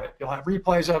have it. You'll have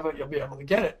replays of it. You'll be able to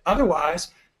get it.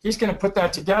 Otherwise, he's going to put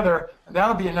that together, and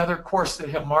that'll be another course that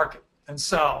he'll market and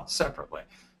sell separately.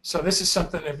 So this is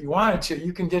something, if you wanted to,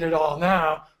 you can get it all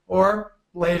now, or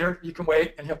later you can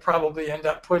wait, and he'll probably end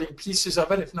up putting pieces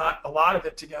of it, if not a lot of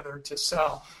it, together to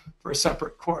sell for a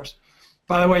separate course.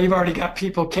 By the way, you've already got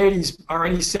people. Katie's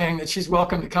already saying that she's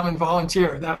welcome to come and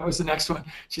volunteer. That was the next one.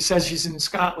 She says she's in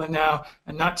Scotland now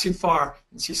and not too far.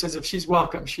 And she says if she's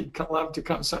welcome, she'd love to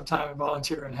come sometime and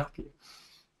volunteer and help you.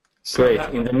 So great.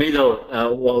 In the middle,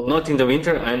 well, not in the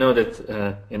winter. I know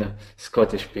that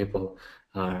Scottish people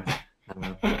are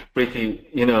pretty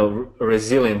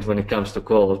resilient when it comes to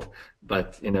cold,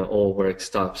 but all work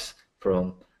stops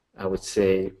from, I would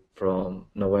say, from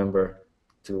November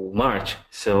to March.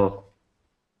 So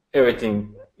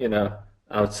everything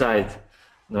outside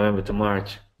November to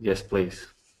March, yes please.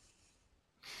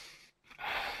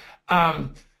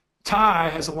 Ty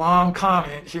has a long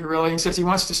comment here, really. He says he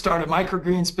wants to start a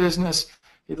microgreens business.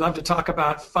 He'd love to talk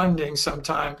about funding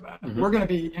sometime. We're going to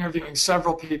be interviewing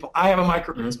several people. I have a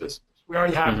microgreens business. We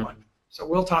already have one. So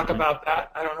we'll talk about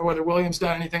that. I don't know whether William's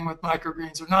done anything with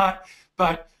microgreens or not,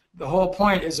 but the whole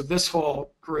point is of this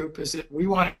whole group is that we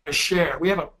want to share. We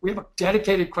have a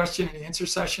dedicated question and answer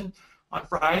session on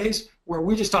Fridays where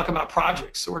we just talk about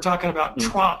projects. So we're talking about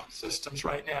Trump systems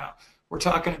right now. We're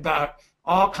talking about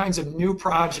all kinds of new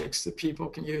projects that people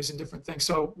can use and different things.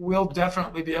 So we'll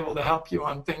definitely be able to help you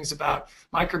on things about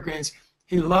microgreens.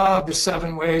 He loved the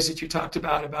 7 ways that you talked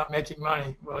about making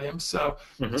money, William. So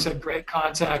he said, great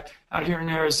contact out here in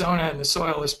Arizona, and the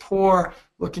soil is poor.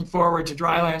 Looking forward to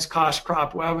Drylands Cost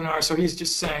Crop webinar. So he's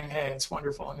just saying, hey, it's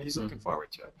wonderful, and he's looking forward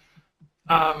to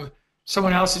it.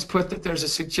 Someone else has put that there's a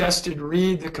suggested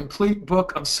read, The Complete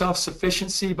Book of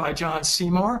Self-Sufficiency by John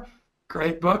Seymour.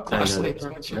 Great book. Leslie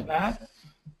mentioned that.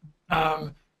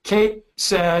 Kate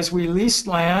says, we lease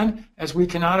land as we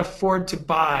cannot afford to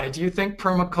buy. Do you think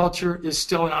permaculture is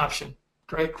still an option?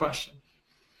 Great question.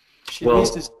 She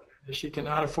leases as she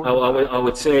cannot afford to buy. I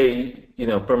would say,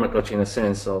 permaculture in a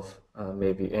sense of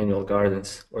maybe annual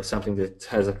gardens or something that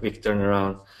has a quick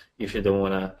turnaround. If you don't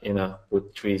want to,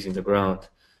 put trees in the ground,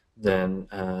 then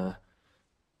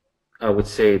I would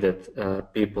say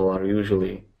that people are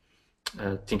usually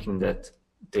thinking that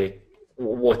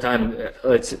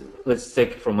let's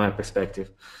take it from my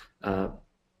perspective. I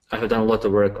have done a lot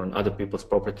of work on other people's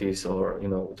properties, or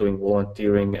doing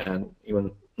volunteering, and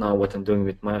even now what I'm doing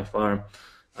with my farm.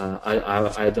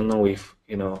 I don't know if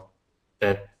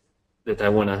that I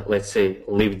want to, let's say,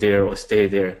 live there or stay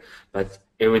there, but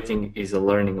everything is a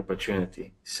learning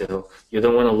opportunity. So you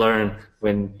don't want to learn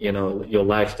when your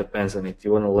life depends on it.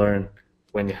 You want to learn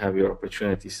when you have your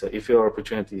opportunity. So if your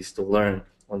opportunity is to learn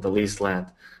on the leased land,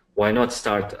 why not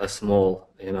start a small,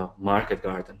 market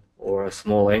garden or a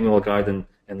small annual garden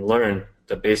and learn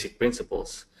the basic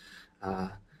principles?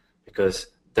 Because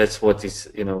that's what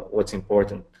is, what's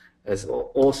important. As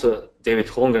also David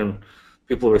Holmgren,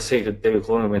 people were saying that David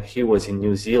Holmgren, when he was in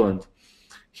New Zealand,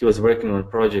 he was working on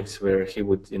projects where he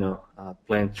would,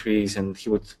 plant trees, and he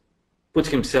would put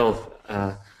himself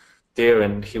there,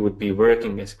 and he would be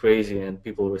working as crazy. And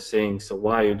people were saying, so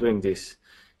why are you doing this?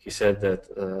 He said that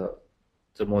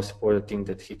the most important thing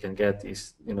that he can get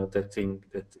is, that thing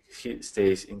that he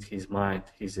stays in his mind,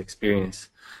 his experience.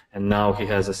 And now he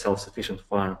has a self-sufficient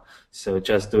farm. So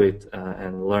just do it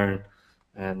and learn.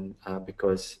 And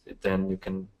because then you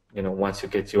can, once you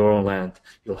get your own land,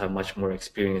 you'll have much more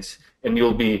experience, and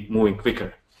you'll be moving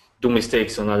quicker. Do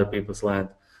mistakes on other people's land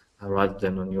rather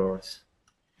than on yours.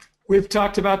 We've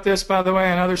talked about this, by the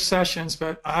way, in other sessions,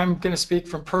 but I'm going to speak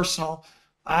from personal.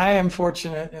 I am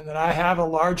fortunate in that I have a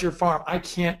larger farm. I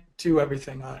can't do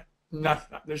everything on it.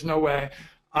 Nothing. There's no way.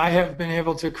 I have been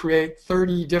able to create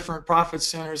 30 different profit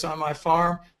centers on my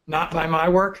farm, not by my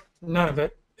work, none of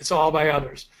it. It's all by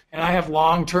others. And I have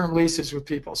long-term leases with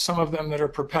people, some of them that are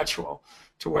perpetual,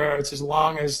 to where it's as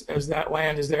long as that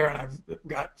land is there, and I've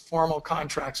got formal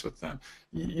contracts with them.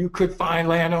 You could find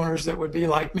landowners that would be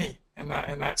like me in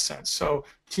that sense. So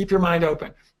keep your mind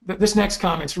open. This next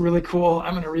comment's really cool.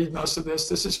 I'm going to read most of this.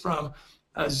 This is from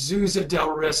Azusa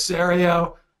del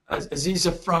Rosario,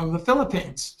 Aziza from the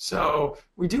Philippines. So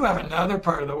we do have another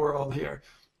part of the world here.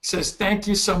 He says, thank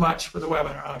you so much for the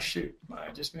webinar. Oh, shoot.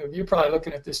 I just moved. You're probably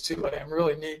looking at this too, but a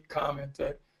really neat comment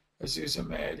that Azusa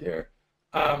made here.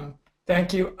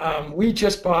 Thank you. We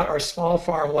just bought our small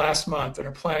farm last month and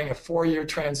are planning a 4-year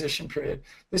transition period.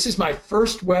 This is my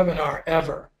first webinar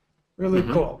ever, Really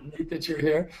cool. Neat that you're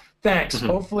here. Thanks.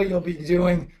 Hopefully you'll be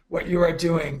doing what you are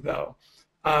doing, though.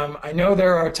 I know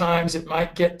there are times it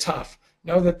might get tough.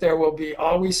 Know that there will be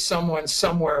always someone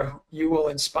somewhere you will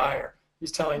inspire.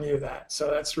 He's telling you that.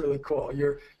 So that's really cool.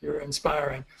 You're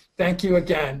inspiring. Thank you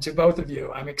again to both of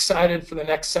you. I'm excited for the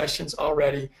next sessions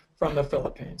already from the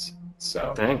Philippines.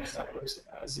 So thanks. That was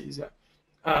Aziza.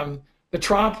 The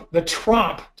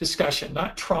Trump discussion,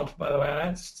 not Trump, by the way.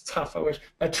 That's tough. I wish.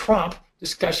 The Trump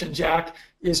discussion, Jack,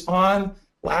 is on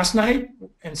last night,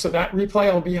 and so that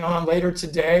replay will be on later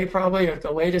today, probably at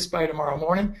the latest by tomorrow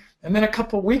morning. And then a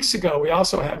couple of weeks ago, we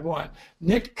also had one.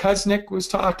 Nick Kuznick was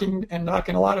talking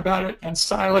a lot about it, and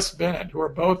Silas Bennett, who are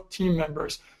both team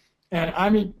members. And I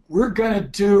mean, we're going to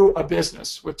do a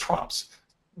business with Trumps,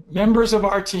 members of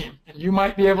our team, and you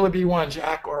might be able to be one,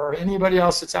 Jack, or anybody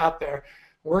else that's out there.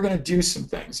 We're going to do some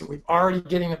things, and we've already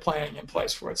getting the planning in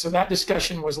place for it. So that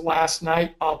discussion was last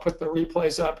night. I'll put the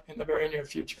replays up in the very near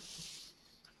future.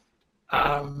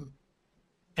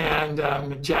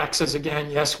 Jack says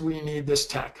again, yes, we need this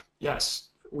tech. Yes,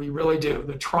 we really do.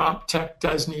 The Trump tech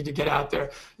does need to get out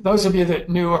there. Those of you that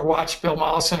knew or watched Bill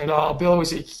Mollison at all, Bill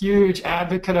was a huge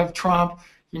advocate of Trump.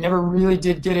 He never really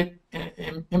did get it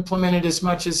implemented as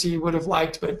much as he would have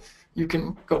liked, but you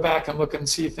can go back and look and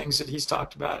see things that he's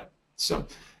talked about it. So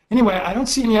anyway, I don't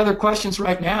see any other questions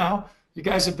right now. You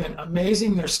guys have been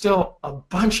amazing. There's still a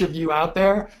bunch of you out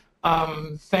there.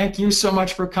 Thank you so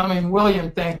much for coming.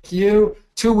 William, thank you.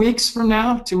 2 weeks from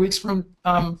now, 2 weeks from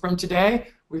today,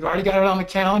 we've already got it on the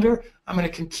calendar. I'm going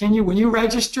to continue. When you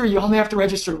register, you only have to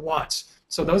register once.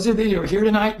 So those of you who are here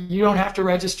tonight, you don't have to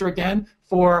register again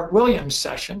for William's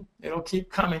session. It'll keep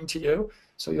coming to you.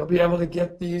 So you'll be able to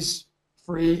get these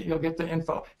free. You'll get the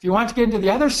info. If you want to get into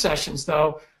the other sessions,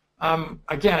 though,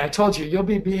 again, I told you, you'll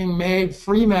be being made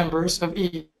free members of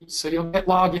EAT. So you'll get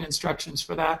login instructions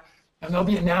for that. And there'll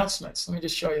be announcements. Let me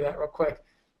just show you that real quick.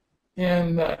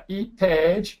 In the EAT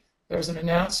page, there's an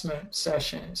announcement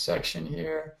section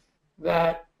here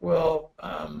that will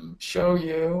show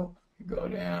you, go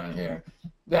down here,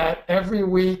 that every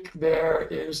week there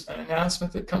is an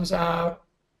announcement that comes out.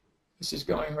 This is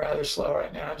going rather slow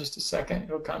right now. Just a second.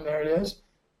 It'll come. There it is.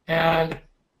 And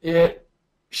it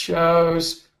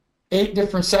shows 8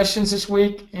 different sessions this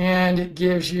week, and it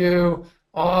gives you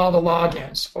all the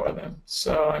logins for them.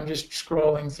 So I'm just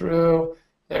scrolling through.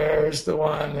 There's the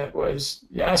one that was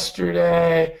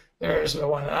yesterday. There's the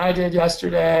one that I did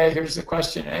yesterday. Here's the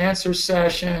question and answer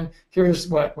session. Here's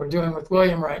what we're doing with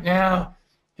William right now.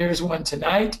 Here's one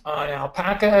tonight on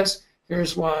alpacas.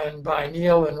 Here's one by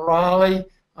Neil in Raleigh.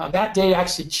 That date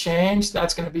actually changed.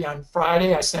 That's going to be on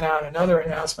Friday. I sent out another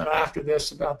announcement after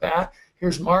this about that.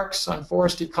 Here's Mark's on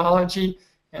forest ecology.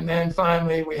 And then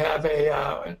finally, we have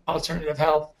an alternative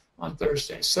health on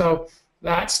Thursday. So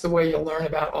that's the way you'll learn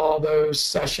about all those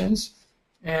sessions.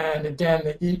 And again,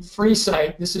 the Eat Free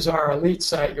site, this is our elite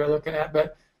site you're looking at,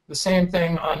 but the same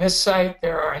thing on this site.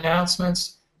 There are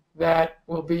announcements that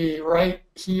will be right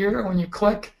here when you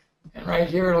click, and right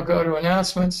here it'll go to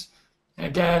announcements. And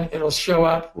again, it'll show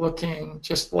up looking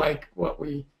just like what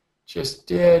we just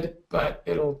did, but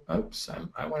it'll, oops,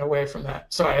 I went away from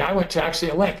that. Sorry, I went to actually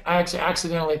a link. I actually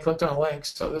accidentally clicked on a link,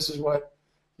 so this is what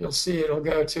you'll see. It'll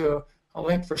go to a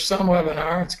link for some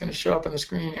webinar. It's going to show up on the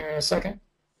screen here in a second.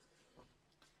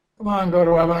 Come on, go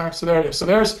to webinar. So there it is. So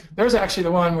there's actually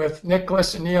the one with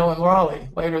Nicholas and Neil and Raleigh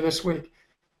later this week.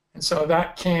 And so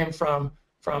that came from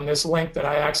this link that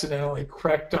I accidentally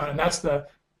clicked on, and that's the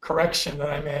correction that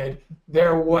I made.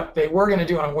 They're what they were going to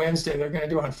do on Wednesday, they're going to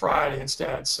do on Friday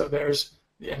instead. So there's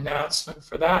the announcement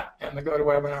for that and the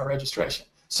GoToWebinar registration.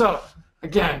 So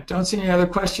again, don't see any other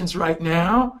questions right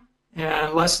now.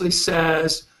 And Leslie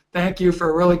says, thank you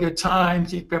for a really good time.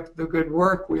 Keep up the good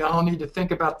work. We all need to think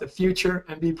about the future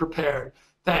and be prepared.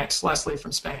 Thanks, Leslie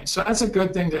from Spain. So that's a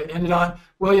good thing to end it on.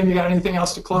 William, you got anything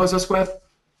else to close us with?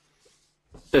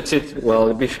 That's it.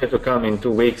 Well, be sure to come in 2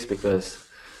 weeks because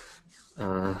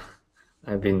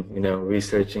I've been,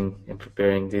 researching and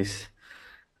preparing this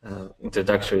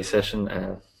introductory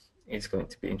session. It's going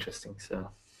to be interesting. So.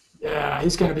 Yeah,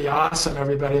 he's going to be awesome,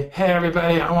 everybody. Hey,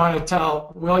 everybody, I want to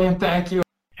tell William thank you.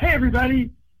 Hey,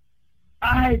 everybody.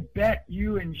 I bet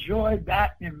you enjoyed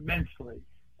that immensely.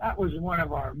 That was one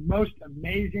of our most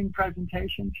amazing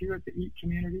presentations here at the EAT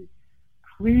community.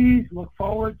 Please look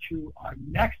forward to our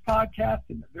next podcast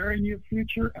in the very near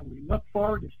future, and we look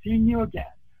forward to seeing you again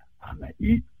on the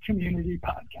EAT Community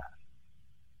Podcast.